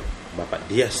 sebab Bapak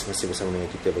Dias masih bersama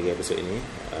dengan kita bagi episod ini.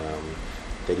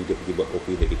 Tadi dia pergi buat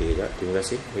kopi untuk kita juga. Terima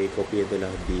kasih bagi kopi yang telah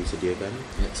disediakan.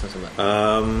 Ya, sama-sama.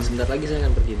 Sebentar lagi saya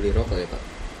akan pergi beli rokok ya Pak.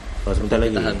 Oh, sebentar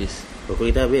lagi. Rokok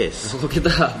kita habis.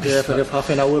 Dia pada half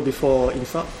an hour before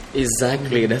imsak.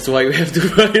 Exactly. That's why we have to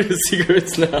buy the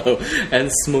cigarettes now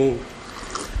and smoke.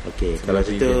 Okay, kalau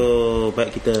itu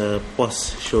baik kita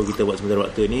pause show kita buat sementara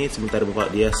waktu ni, sementara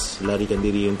Bapak Dias larikan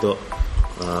diri untuk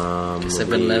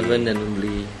 7-Eleven dan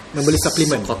membeli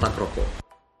suplemen, kotak rokok.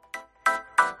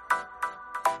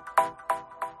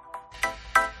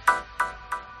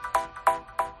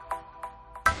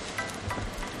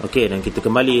 Okey, dan kita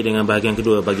kembali dengan bahagian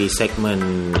kedua bagi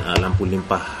segmen Lampu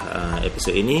Limpah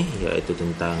episod ini, iaitu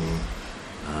tentang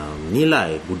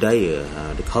nilai budaya,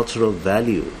 the cultural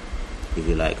value, if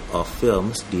you like, of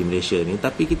films di Malaysia ni.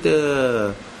 Tapi kita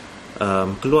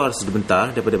keluar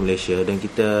sebentar daripada Malaysia dan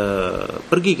kita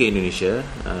pergi ke Indonesia,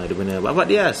 di mana Bapak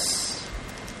Dias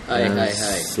Hai.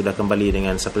 sudah kembali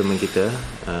dengan suplemen kita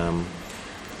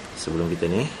sebelum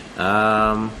kita ni.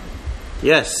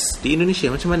 Yes, di Indonesia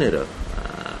macam mana tu?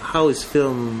 How is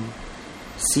film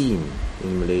seen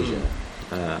in Malaysia?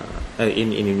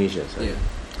 In Indonesia, sorry. Yeah.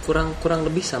 Kurang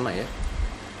lebih sama ya,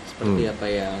 seperti apa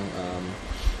yang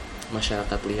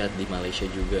masyarakat lihat di Malaysia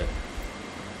juga.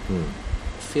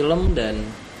 Film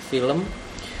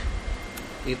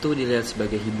itu dilihat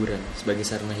sebagai hiburan, sebagai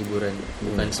sarana hiburan,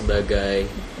 bukan sebagai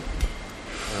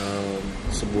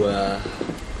sebuah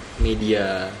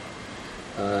media.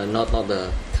 Not the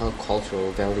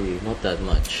cultural value, not that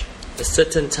much. A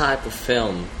certain type of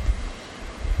film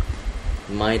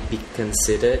might be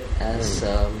considered as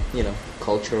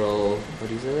cultural.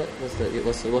 What is it?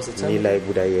 What's the term? Nilai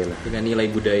budaya lah. Dengan nilai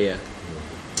budaya.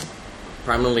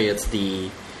 Primarily, it's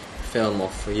the film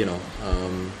of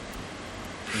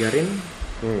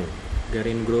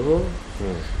Garin Groho,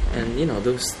 and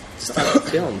those type of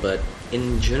film. But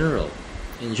in general,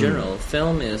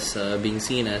 film is being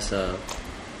seen as an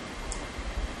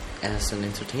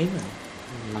entertainment.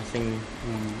 Nothing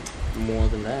more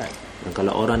than that. Dan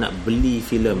kalau orang nak beli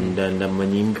filem dan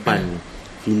menyimpan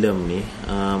filem ni,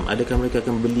 adakah mereka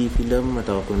akan beli filem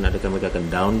ataupun adakah mereka akan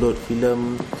download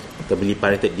filem atau beli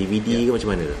pirated DVD ke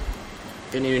macam mana?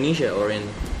 In Indonesia or in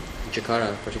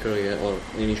Jakarta particularly, or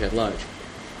Indonesia at large,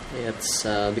 it's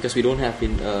because we don't have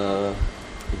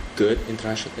good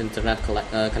internet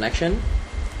connection,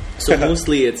 so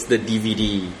mostly it's the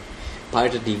DVD,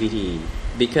 pirated DVD,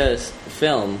 because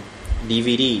film,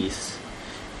 DVDs,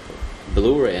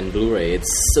 Blu-ray,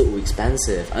 it's so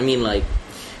expensive. I mean, like,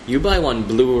 you buy one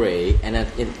Blu-ray and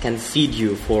it can feed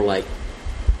you for like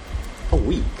a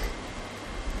week.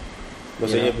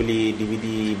 Maksudnya beli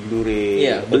DVD, Blu-ray.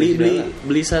 Yeah,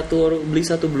 beli satu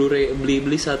Blu-ray,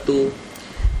 beli satu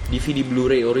DVD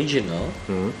Blu-ray original.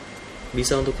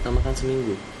 Bisa untuk kita makan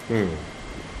seminggu.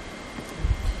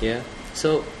 Yeah.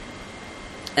 So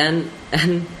and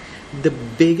the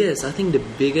biggest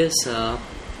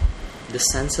the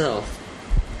censor of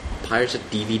pirated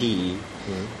DVD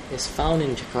is found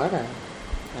in Jakarta,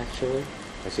 actually.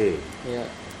 I see. Yeah.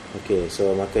 Okay,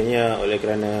 so makanya oleh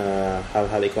kerana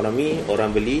hal-hal ekonomi,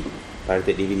 orang beli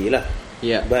pirated DVD lah.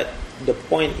 Yeah. But the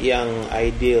point yang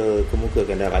ideal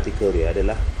kemukakan dalam artikel dia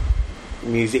adalah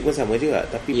music pun sama juga.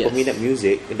 Tapi peminat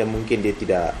music, dan mungkin dia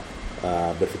tidak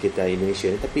berfikir tentang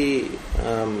Indonesia ni, tapi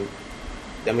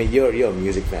I mean you're a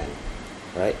music fan,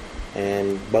 right?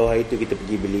 And bawah itu kita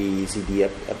pergi beli CD.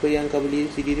 Apa yang kau beli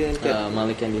CD dia?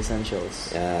 Malik and the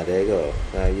Essentials. There you go.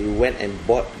 You went and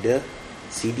bought the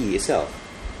CD itself.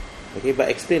 Okay,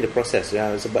 but explain the process.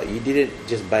 Sebab you didn't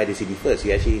just buy the CD first.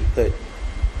 You actually heard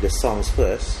the songs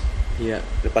first. Yeah.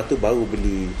 Lepas tu baru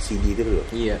beli CD tu dulu.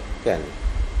 Yeah. Kan?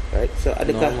 Right? So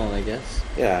adakah normal, I guess.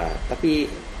 Ya,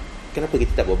 tapi kenapa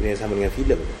kita tak buat benda yang sama dengan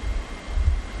filem tu?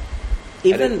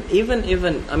 Even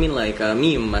I mean, like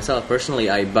me myself personally,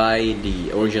 I buy the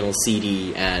original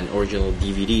CD and original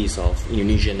DVDs of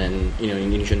Indonesian and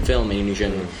Indonesian film and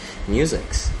Indonesian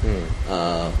musics.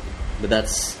 But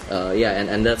that's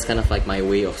and that's kind of like my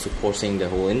way of supporting the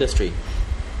whole industry.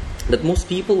 But most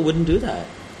people wouldn't do that.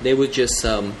 They would just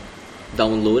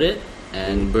download it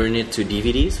and burn it to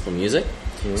DVDs for music.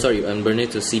 And burn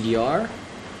it to CDR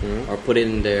or put it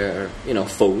in their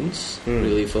phones,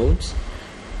 really phones.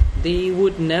 They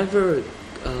would never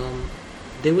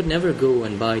go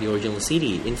and buy the original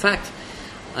CD. In fact,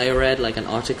 I read like an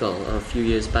article a few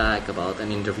years back about an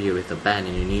interview with a band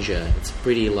in Indonesia. It's a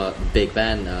pretty big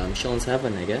band, Sheldon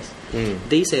 7, I guess.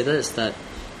 They say this, that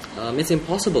it's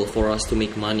impossible for us to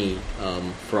make money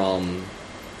from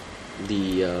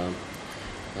the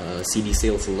CD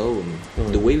sales alone.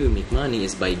 The way we make money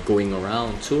is by going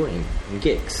around touring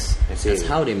gigs. That's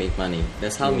how they make money.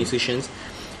 That's how musicians,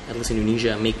 at least in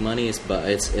Indonesia, make money is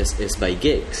by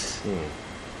gigs.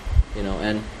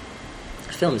 And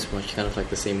film is much kind of like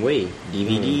the same way.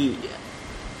 DVD,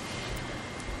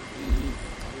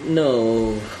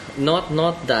 no, not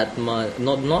that much,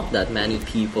 not that many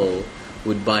people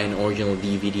would buy an original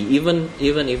DVD. Even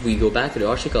if we go back to the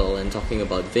article and talking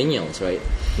about vinyls, right?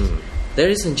 There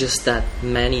isn't just that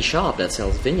many shop that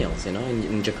sells vinyls,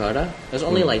 in Jakarta. There's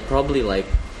only probably 10,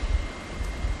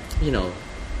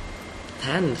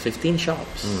 15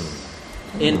 shops.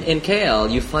 In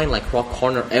KL, you find like Rock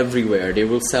Corner everywhere. They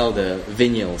will sell the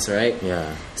vinyls, right?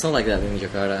 Yeah. It's not like that in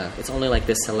Jakarta. It's only like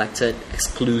the selected,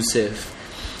 exclusive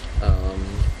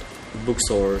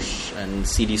bookstores and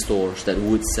CD stores that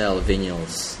would sell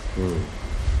vinyls.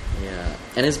 Yeah,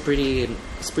 and it's pretty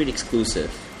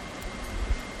exclusive.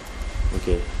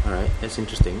 Okay, alright, that's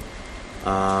interesting.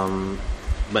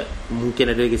 But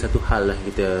mungkin ada lagi satu hal lah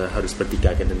kita harus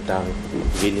pertikaikan tentang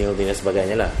vinyl dan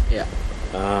sebagainya lah. Yeah.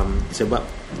 Sebab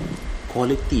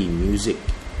quality music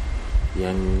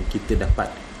yang kita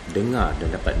dapat dengar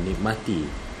dan dapat nikmati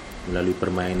melalui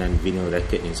permainan vinyl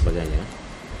record dan sebagainya,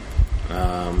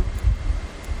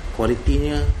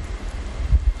 kualitinya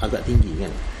agak tinggi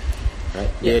kan,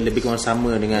 right? Dia lebih kurang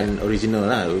sama dengan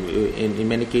original lah. In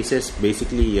many cases,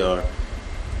 basically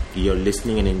you're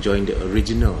listening and enjoying the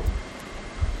original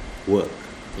work,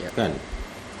 kan?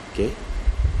 Okay.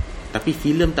 Tapi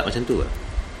filem tak macam tu lah.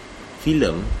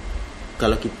 Filem,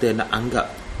 kalau kita nak anggap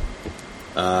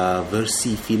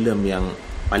versi filem yang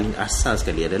paling asal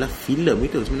sekali adalah filem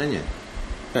itu sebenarnya,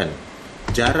 kan?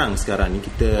 jarang sekarang ni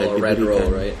kita Or Red diberikan.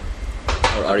 Row, right?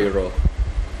 Or Are You Row?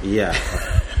 Ya.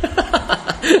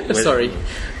 Sorry.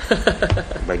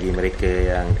 Bagi mereka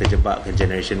yang terjebak ke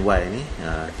Generation Y ni,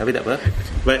 tapi tak apa.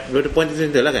 But the point is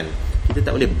lah kan, kita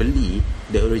tak boleh beli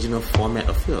the original format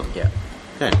of film. Yeah.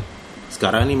 Kan?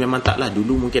 Sekarang ni memang taklah,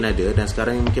 dulu mungkin ada, dan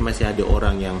sekarang ni mungkin masih ada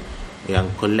orang yang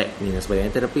collect ni dan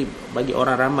sebagainya. Tetapi bagi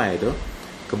orang ramai tu,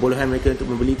 kebolehan mereka untuk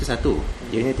membeli itu satu,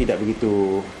 ianya tidak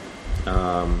begitu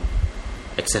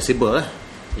accessible lah.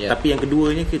 Yeah. Tapi yang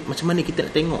keduanya, macam mana kita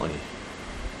nak tengok ni?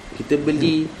 Kita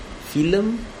beli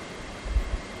filem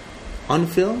on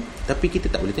film, tapi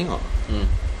kita tak boleh tengok.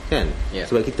 Kan?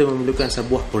 Yeah. Sebab kita memerlukan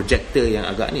sebuah projector yang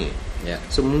agak ni. Yeah.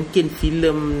 So mungkin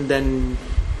filem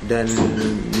dan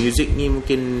muzik ni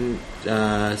mungkin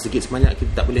sedikit sebanyak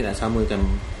kita tak boleh nak samakan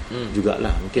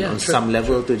jugalah. Mungkin Yeah, on true, some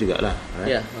level tu jugalah,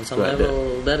 right? Yeah, on some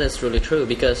level that is really true,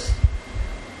 because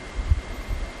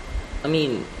I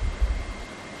mean,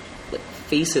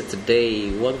 face it, today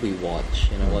what we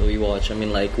watch, I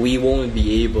mean, like, we won't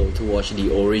be able to watch the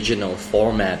original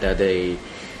format that they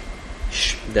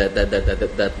that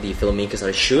the filmmakers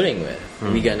are shooting with.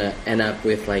 We're gonna end up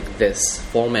with like this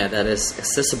format that is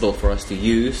accessible for us to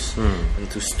use and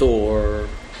to store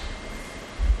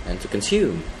and to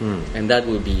consume, and that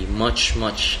will be much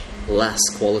less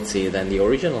quality than the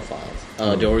original files,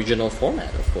 the original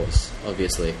format, of course,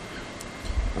 obviously.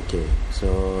 Okay, so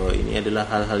ini adalah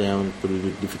hal-hal yang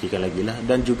perlu difikirkan lagi lah.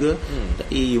 Dan juga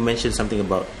tadi you mentioned something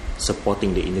about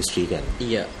supporting the industry kan.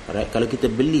 Yeah. Alright, kalau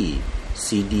kita beli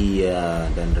CD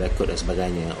dan rekod dan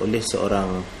sebagainya oleh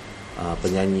seorang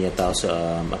penyanyi atau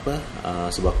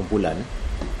sebuah kumpulan,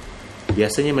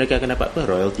 biasanya mereka akan dapat apa?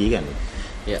 Royalty kan.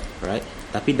 Yeah. Right.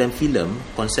 Tapi dalam filem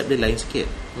konsep dia lain sikit.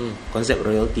 Konsep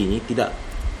royalty ni tidak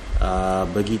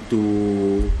begitu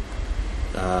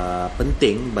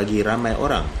penting bagi ramai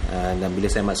orang. Dan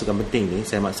bila saya maksudkan penting ni,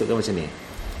 saya maksudkan macam ni.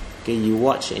 Okay, you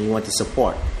watch and you want to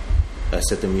support a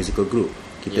certain musical group.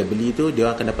 Kita beli tu, dia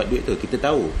akan dapat duit tu. Kita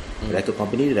tahu record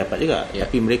company dia dapat juga,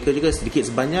 tapi mereka juga sedikit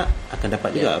sebanyak akan dapat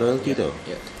juga royalty tu.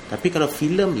 Tapi kalau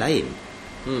filem lain,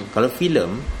 kalau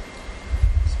filem,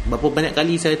 berapa banyak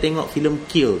kali saya tengok filem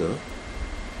Kill tu,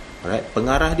 alright,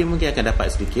 pengarah dia mungkin akan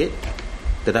dapat sedikit,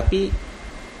 tetapi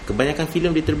kebanyakan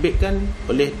filem diterbitkan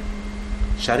oleh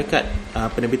syarikat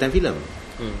penerbitan filem,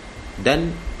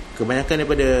 dan kebanyakan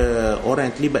daripada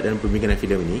orang yang terlibat dalam pembikinan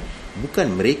filem ini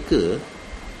bukan mereka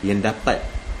yang dapat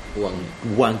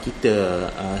wang kita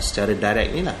secara direct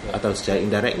ni lah, atau secara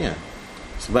indirectnya,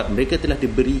 sebab mereka telah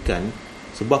diberikan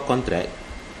sebuah kontrak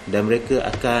dan mereka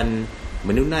akan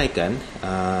menunaikan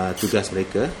tugas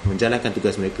mereka, menjalankan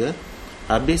tugas mereka.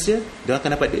 Habis dia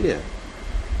akan dapat duit dia,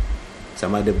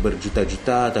 sama ada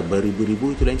berjuta-juta atau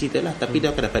beribu-ribu, itu lain cerita lah, tapi dia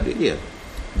akan dapat duit dia.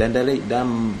 Dan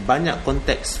dalam banyak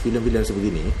konteks filem-filem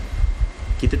sebegini,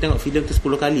 kita tengok filem tu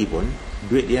 10 kali pun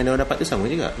duit yang dia dapat tu sama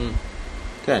juga.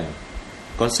 Kan?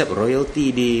 Konsep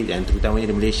royalty dan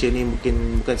terutamanya di Malaysia ni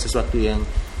mungkin bukan sesuatu yang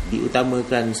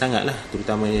diutamakan sangat lah,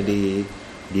 terutamanya di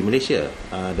Malaysia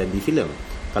dan di filem.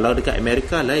 Kalau dekat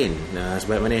Amerika lain.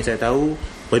 Sebab mana yang saya tahu,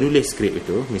 penulis skrip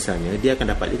itu misalnya, dia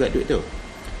akan dapat juga duit tu.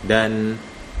 Dan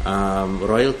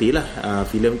royalty lah,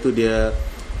 filem tu dia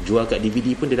jual kat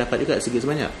DVD pun dia dapat juga sedikit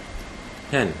sebanyak,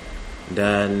 kan?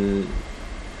 Dan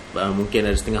mungkin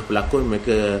ada setengah pelakon,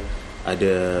 mereka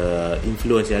ada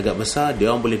influence yang agak besar, dia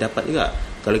orang boleh dapat juga.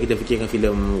 Kalau kita fikirkan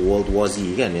filem World War Z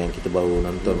kan, yang kita baru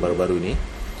nonton baru-baru ni,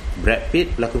 Brad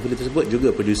Pitt pelakon filem tersebut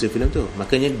juga producer filem tu,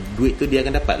 makanya duit tu dia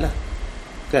akan dapat lah,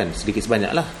 kan, sedikit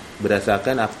sebanyak lah,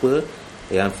 berdasarkan apa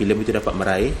yang filem itu dapat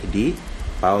meraih di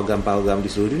pawagam-pawagam di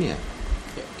seluruh dunia,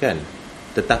 kan.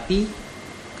 Tetapi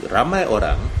ramai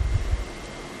orang,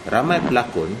 ramai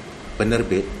pelakon,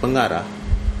 penerbit, pengarah,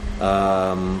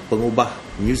 pengubah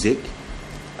muzik,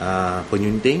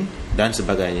 penyunting dan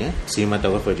sebagainya,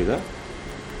 cinematographer juga,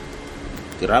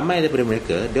 ramai daripada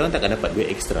mereka, dia orang takkan dapat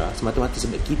duit ekstra semata-mata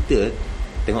sebab kita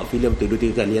tengok filem tu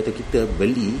 2-3 kali, atau kita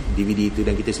beli DVD itu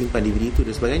dan kita simpan DVD itu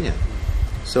dan sebagainya.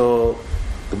 So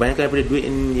kebanyakan daripada duit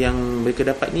yang mereka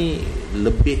dapat ni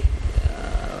lebih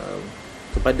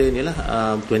kepada inilah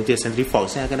 20th Century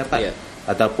Fox yang akan dapat,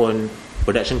 ataupun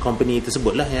production company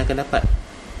tersebut lah yang akan dapat,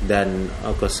 dan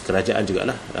of course kerajaan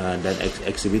jugalah, dan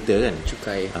exhibitor kan,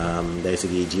 cukai, dari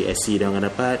segi GSC dia akan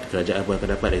dapat, kerajaan pun akan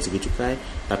dapat dari segi cukai.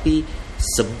 Tapi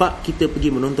sebab kita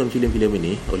pergi menonton filem-filem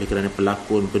ini, oleh kerana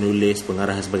pelakon, penulis,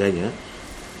 pengarah dan sebagainya,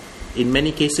 in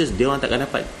many cases dia orang takkan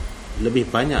dapat lebih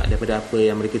banyak daripada apa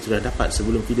yang mereka sudah dapat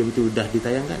sebelum filem itu dah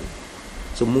ditayangkan.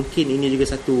 So mungkin ini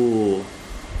juga satu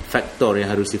faktor yang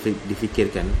harus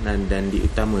difikirkan dan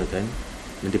diutamakan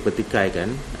dan dipertikaikan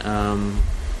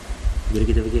bila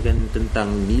kita fikirkan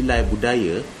tentang nilai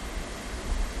budaya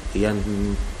yang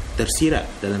tersirat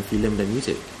dalam filem dan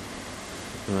muzik.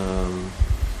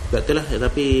 Tak itulah,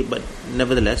 tapi but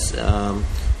nevertheless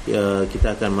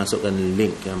kita akan masukkan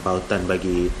link yang pautan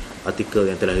bagi artikel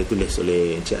yang telah ditulis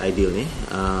oleh Encik Aidil ni.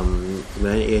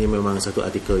 Sebenarnya ia memang satu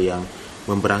artikel yang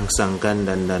memberangsangkan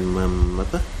dan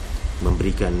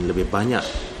memberikan lebih banyak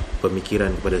pemikiran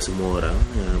kepada semua orang,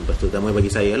 terutama bagi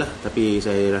saya lah, tapi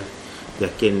saya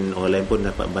yakin orang lain pun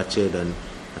dapat baca dan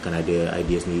akan ada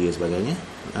idea sendiri dan sebagainya.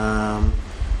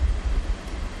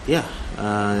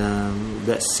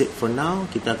 That's it for now.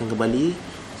 Kita akan kembali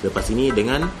selepas ini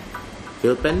dengan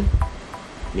Philpen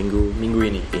minggu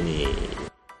ini.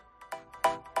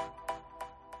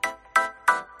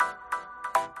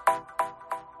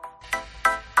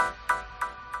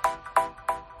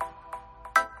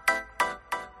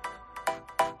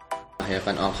 Ya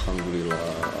kan,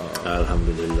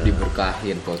 Alhamdulillah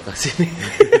diberkahin podcast ini.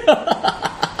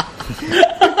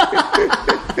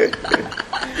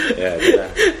 Ya,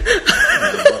 itulah.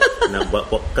 Nak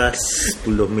buat podcast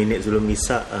 10 minit sebelum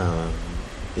imsak,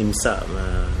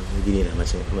 beginilah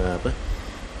macam apa?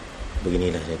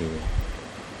 Beginilah jadinya.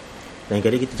 Lain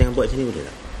kali kita jangan buat macam ni, boleh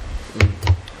tak?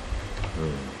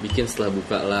 Bikin setelah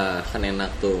buka lah, kan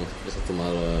enak tuh, satu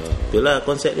malam. Itulah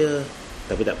konsep dia.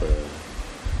 Tapi tak apa,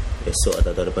 esok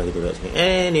atau tahun depan kita buat sini.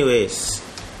 Anyways,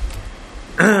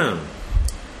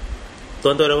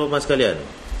 tuan-tuan dan puan sekalian,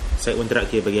 segmen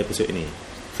terakhir bagi episod ini,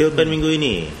 Philpen minggu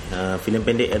ini, filem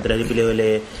pendek yang telah dipilih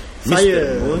oleh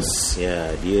Mr. Mus.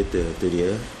 Ya, dia tu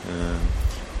dia.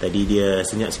 Tadi dia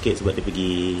senyap sikit sebab dia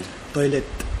pergi toilet.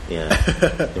 Ya,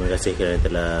 terima kasih kerana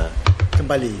telah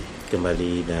kembali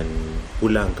dan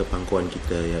pulang ke pangkuan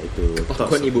kita, iaitu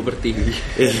pangkuan Ibu Pertiwi.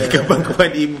 Ke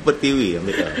pangkuan Ibu Pertiwi.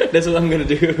 Ambil tak? That's what I'm gonna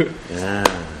do. Ya,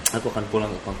 aku akan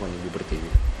pulang ke pangkuan Ibu Pertiwi.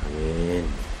 Amin.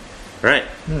 Right.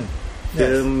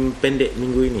 Filem pendek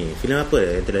minggu ini, filem apa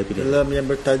yang telah dipilih? Filem yang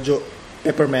bertajuk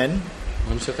Paperman,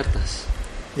 Manusia Kertas.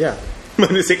 Ya,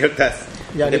 Manusia Kertas.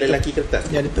 Yang lelaki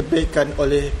kertas. Yang diterbitkan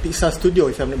oleh Pixar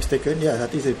Studio, if I'm not mistaken. Ya, I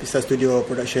think it's a Pixar Studio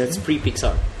production. It's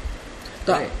pre-Pixar.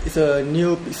 Tak, it's a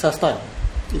new Pixar style.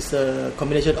 It's a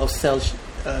combination of cell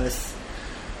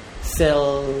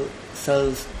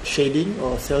shading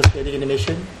or cell shading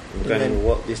animation. Bukan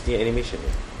Walt Disney Animation.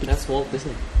 That's Walt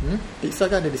Disney. Pixar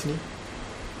kan ada di sini.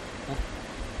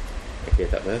 Okay,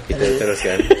 tak apa, kita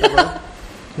teruskan.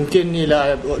 Mungkin ni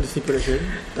lah Walt Disney production,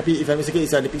 tapi if I'm mistaken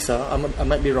it's under Pixar. I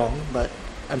might be wrong, but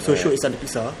I'm so sure it's under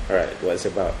Pixar. Alright, what's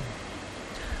it about?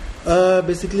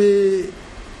 Basically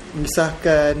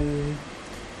mengisahkan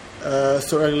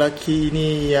seorang lelaki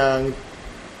ni yang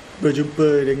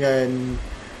berjumpa dengan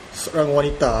seorang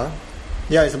wanita.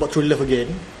 Yeah, it's about true love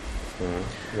again.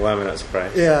 Why am I not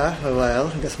surprised? Yeah, well,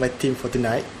 that's my theme for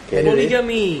tonight. Okay.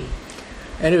 Polygamy.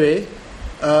 Anyway,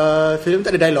 filem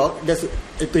tak ada dialog.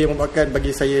 Itu yang membuatkan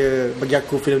bagi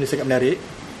aku filem ni sangat menarik.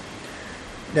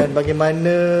 Dan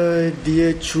bagaimana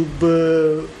dia cuba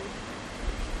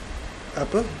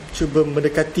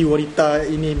mendekati wanita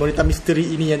misteri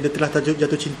ini yang dia telah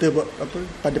jatuh cinta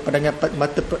pada pandangan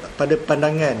mata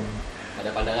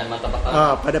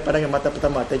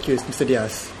pertama. Thank you, Mr.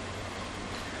 Diaz.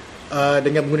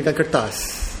 Dengan menggunakan kertas,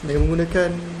 dengan menggunakan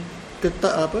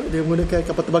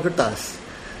kapal terbang kertas.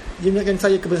 Dia mengingatkan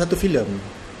saya kepada satu filem.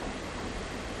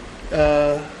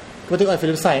 Kau tengok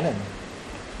filem Sign kan?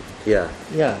 Ya.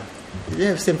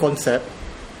 Dia have same concept,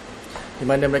 di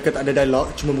mana mereka tak ada dialog,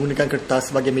 cuma menggunakan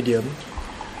kertas sebagai medium.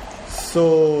 So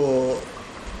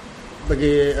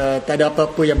tak ada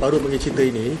apa-apa yang baru bagi cerita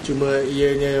ini, cuma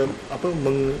ianya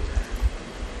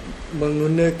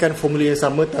menggunakan formula yang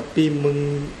sama tapi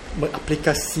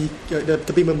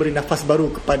tapi memberi nafas baru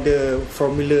kepada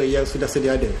formula yang sudah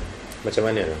sedia ada. Macam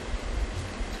mana tu?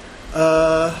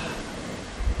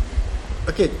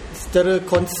 Okay, secara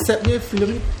konsepnya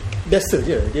filem ni biasa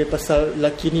je. Dia pasal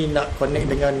lelaki ni nak connect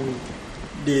dengan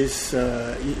this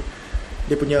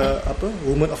dia punya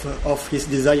woman of his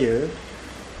desire.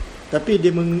 Tapi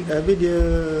dia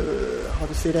how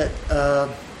to say that,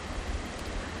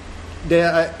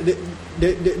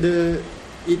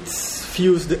 it's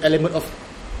fused the element of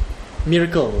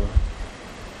miracle.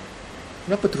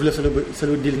 Kenapa true love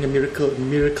selalu deal dengan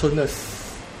miracleness?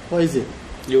 Why is it?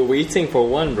 You're waiting for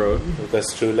one, bro. Because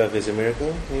true love is a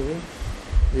miracle, maybe.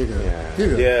 Yeah.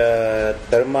 Dia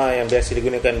terma yang biasa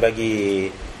digunakan bagi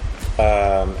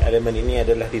elemen ini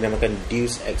adalah dinamakan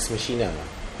Deus Ex Machina,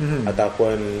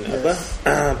 ataupun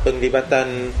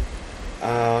penglibatan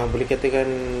boleh katakan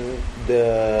the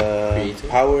creator?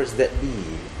 Powers that be.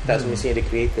 Tak semestinya the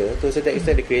creator. To a certain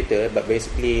extent the creator, but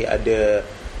basically ada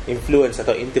influence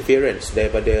atau interference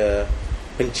daripada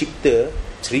pencipta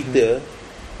cerita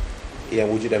yang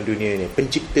wujud dalam dunia ni,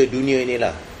 pencipta dunia ni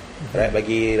lah. Right?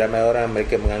 Bagi ramai orang,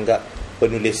 mereka menganggap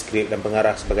penulis skrip dan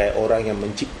pengarah sebagai orang yang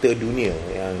mencipta dunia,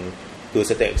 yang to a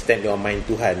certain extent dia main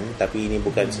Tuhan. Tapi ini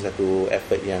bukan sesuatu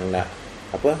effort yang nak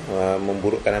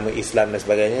memburukkan nama Islam dan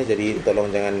sebagainya. Jadi tolong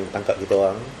jangan tangkap kita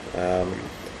orang.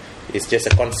 It's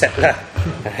just a concept lah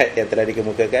right, yang telah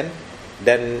dikemukakan.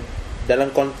 Dan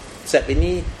dalam konsep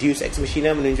ini Deus Ex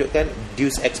Machina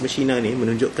ni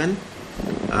menunjukkan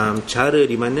cara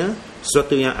di mana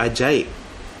sesuatu yang ajaib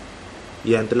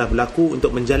yang telah berlaku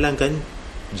untuk menjalankan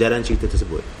jalan cerita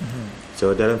tersebut.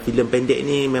 So dalam filem pendek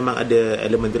ni memang ada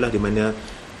elemen tu lah, di mana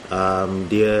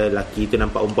dia lelaki tu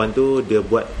nampak perempuan tu, dia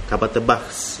buat kapal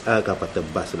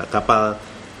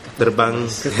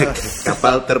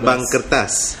terbang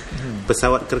kertas,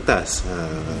 pesawat kertas.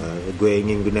 Gue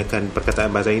ingin gunakan perkataan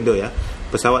bahasa Indo ya,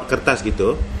 pesawat kertas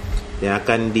gitu, yang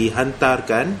akan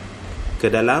dihantarkan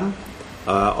ke dalam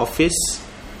office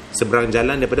seberang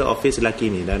jalan daripada office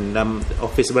lelaki ni. Dan dalam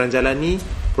office seberang jalan ni,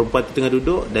 perempuan tu tengah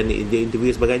duduk dan dia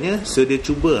interview sebagainya. So dia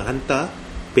cuba hantar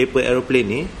paper aeroplane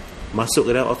ni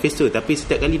masuk ke dalam office tu, tapi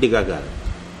setiap kali dia gagal.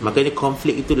 Makanya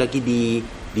konflik itu lagi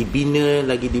dibina,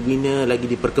 lagi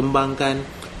diperkembangkan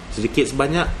sedikit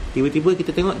sebanyak. Tiba-tiba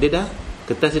kita tengok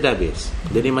kertas dia dah habis,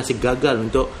 dan dia masih gagal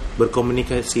untuk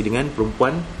berkomunikasi dengan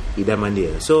perempuan idaman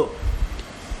dia. So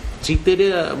cerita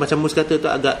dia macam Mus kata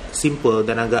tu agak simple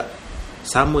dan agak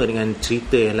sama dengan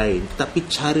cerita yang lain,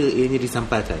 tetapi cara ianya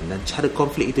disampaikan dan cara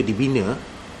konflik itu dibina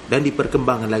dan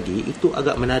diperkembangkan lagi, itu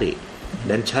agak menarik.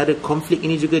 Dan cara konflik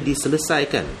ini juga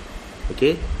diselesaikan.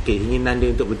 Keinginan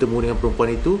dia untuk bertemu dengan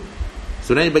perempuan itu,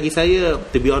 sebenarnya bagi saya,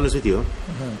 to be honest with you,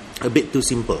 a bit too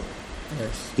simple.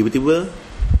 Tiba-tiba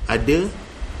ada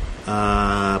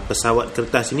pesawat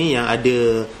kertas ini yang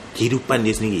ada kehidupan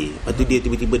dia sendiri. Lepas tu dia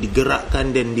tiba-tiba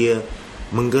digerakkan dan dia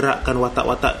menggerakkan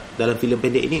watak-watak dalam filem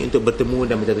pendek ini untuk bertemu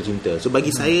dan berjatuh cinta. So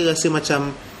bagi saya rasa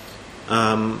macam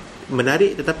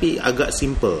menarik tetapi agak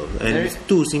simple, and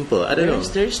too simple. I don't know.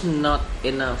 There's not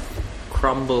enough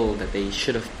crumble that they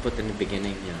should have put in the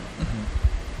beginning.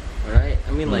 Right?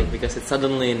 I mean, like, because it's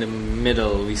suddenly in the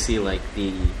middle we see like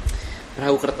the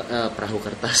perahu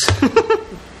kertas.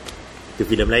 Itu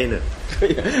filem lain lah.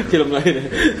 Film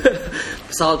lain.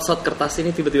 Pesawat kertas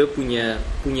ini tiba-tiba punya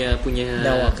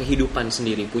kehidupan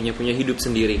sendiri, punya hidup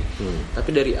sendiri. Tapi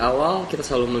dari awal kita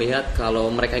selalu melihat kalau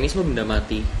mereka ini semua benda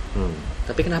mati.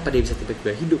 Tapi kenapa dia bisa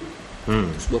tiba-tiba hidup?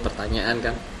 Sebuah pertanyaan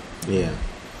kan? Iya.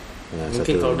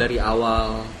 Mungkin kalau dari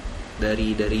awal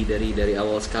dari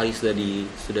awal sekali sudah di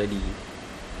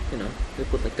you know, they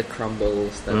put like the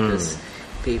crumbles that this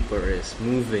paper is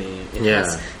moving, it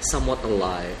has somewhat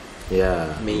alive.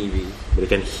 Maybe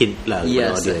berikan hint lah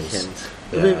kepada audience.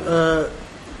 Tapi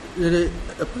jadi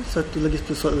satu lagi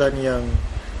soalan yang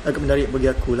agak menarik bagi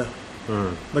aku lah.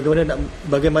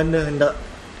 Bagaimana hendak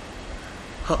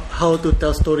how to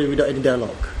tell story without any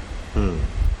dialogue.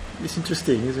 It's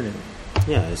interesting, isn't it?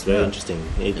 Yeah, it's very interesting.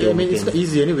 I mean, it's not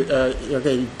easy anyway.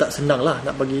 Tak senang lah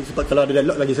nak bagi, sebab kalau ada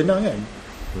dialog lagi senang kan.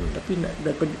 Tapi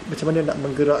macam mana nak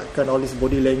menggerakkan all this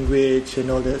body language and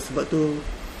all that. Sebab tu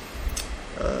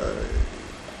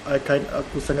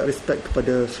aku sangat respect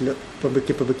kepada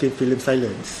pembikin filem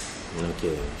silence.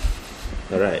 Okay,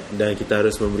 alright. Dan kita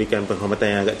harus memberikan penghormatan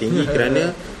yang agak tinggi kerana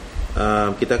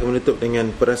kita akan menutup dengan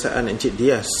perasaan Encik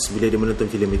Dias bila dia menonton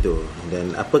filem itu.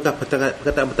 Dan apakah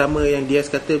perkataan pertama yang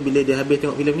Dias kata bila dia habis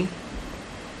tengok filem ni?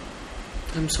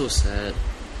 I'm so sad.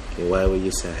 Okay, why were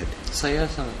you sad? Saya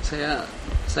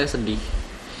sedih.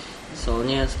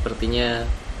 Soalnya sepertinya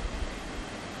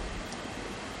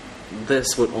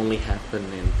this would only happen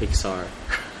in Pixar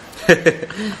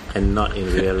and not in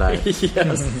real life.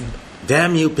 Yes.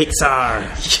 Damn you Pixar.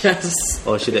 Yes.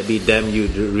 Or should that be damn you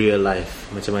real life?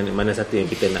 Macam mana satu yang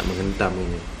kita nak menghentam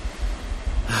ini?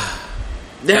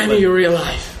 Damn you real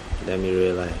life. Damn you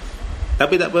real life.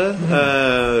 Tapi tak apa,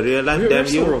 real life damn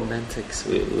you. We're so romantic.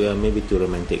 We are maybe too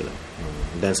romantic lah.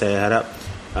 Dan saya harap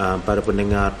para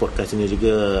pendengar podcast ini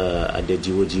juga ada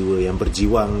jiwa-jiwa yang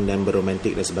berjiwang dan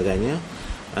berromantik dan sebagainya.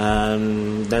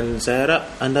 Dan saya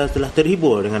harap anda telah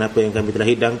terhibur dengan apa yang kami telah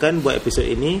hidangkan buat episod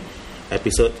ini,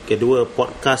 episod kedua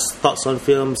podcast Thoughts on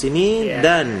Films ini.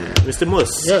 Dan Mr.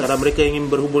 Mus, kalau mereka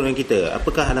ingin berhubung dengan kita,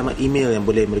 apakah alamat email yang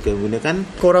boleh mereka gunakan?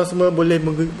 Korang semua boleh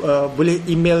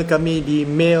email kami di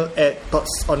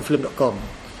mail@thoughtsonfilm.com.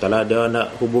 Kalau ada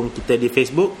nak hubung kita di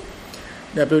Facebook,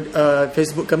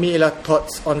 Facebook kami ialah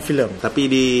Thoughts on Film.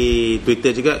 tapi di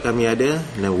Twitter juga kami ada,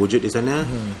 wujud di sana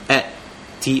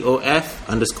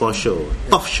 @TOF_show.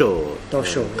 Top show.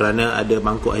 Kerana ada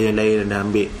mangkuk ayam lain dan dah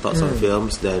ambil Thoughts on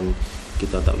Films dan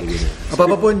kita tak boleh guna.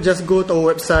 Apa-apa pun just go to our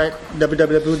website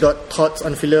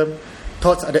www.thoughtsonfilm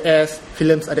Thoughts ada S,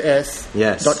 Films ada S,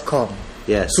 Yes. .com.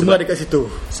 Yes, Semua ada kat situ.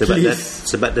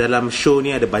 sebab dalam show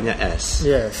ni ada banyak S.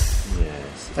 Yes.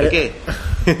 Ada- Okay.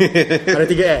 Ada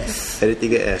 3 S. Ada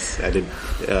 3 S. Ada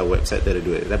website tu ada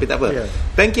 2. Tapi tak apa. Yeah.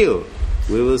 Thank you.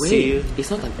 We will see you. It's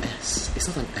not an S. It's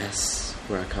not an S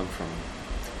where I come from.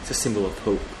 It's a symbol of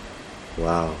hope.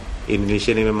 Wow.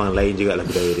 Indonesia ni memang lain juga lah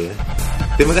budaya dia.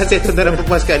 Terima kasih tuan-tuan dan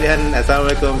puan sekalian.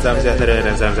 Assalamualaikum, salam sejahtera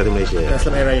dan salam satu Malaysia.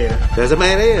 Selamat Hari Raya. Dan selamat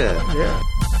Hari Raya. Ya.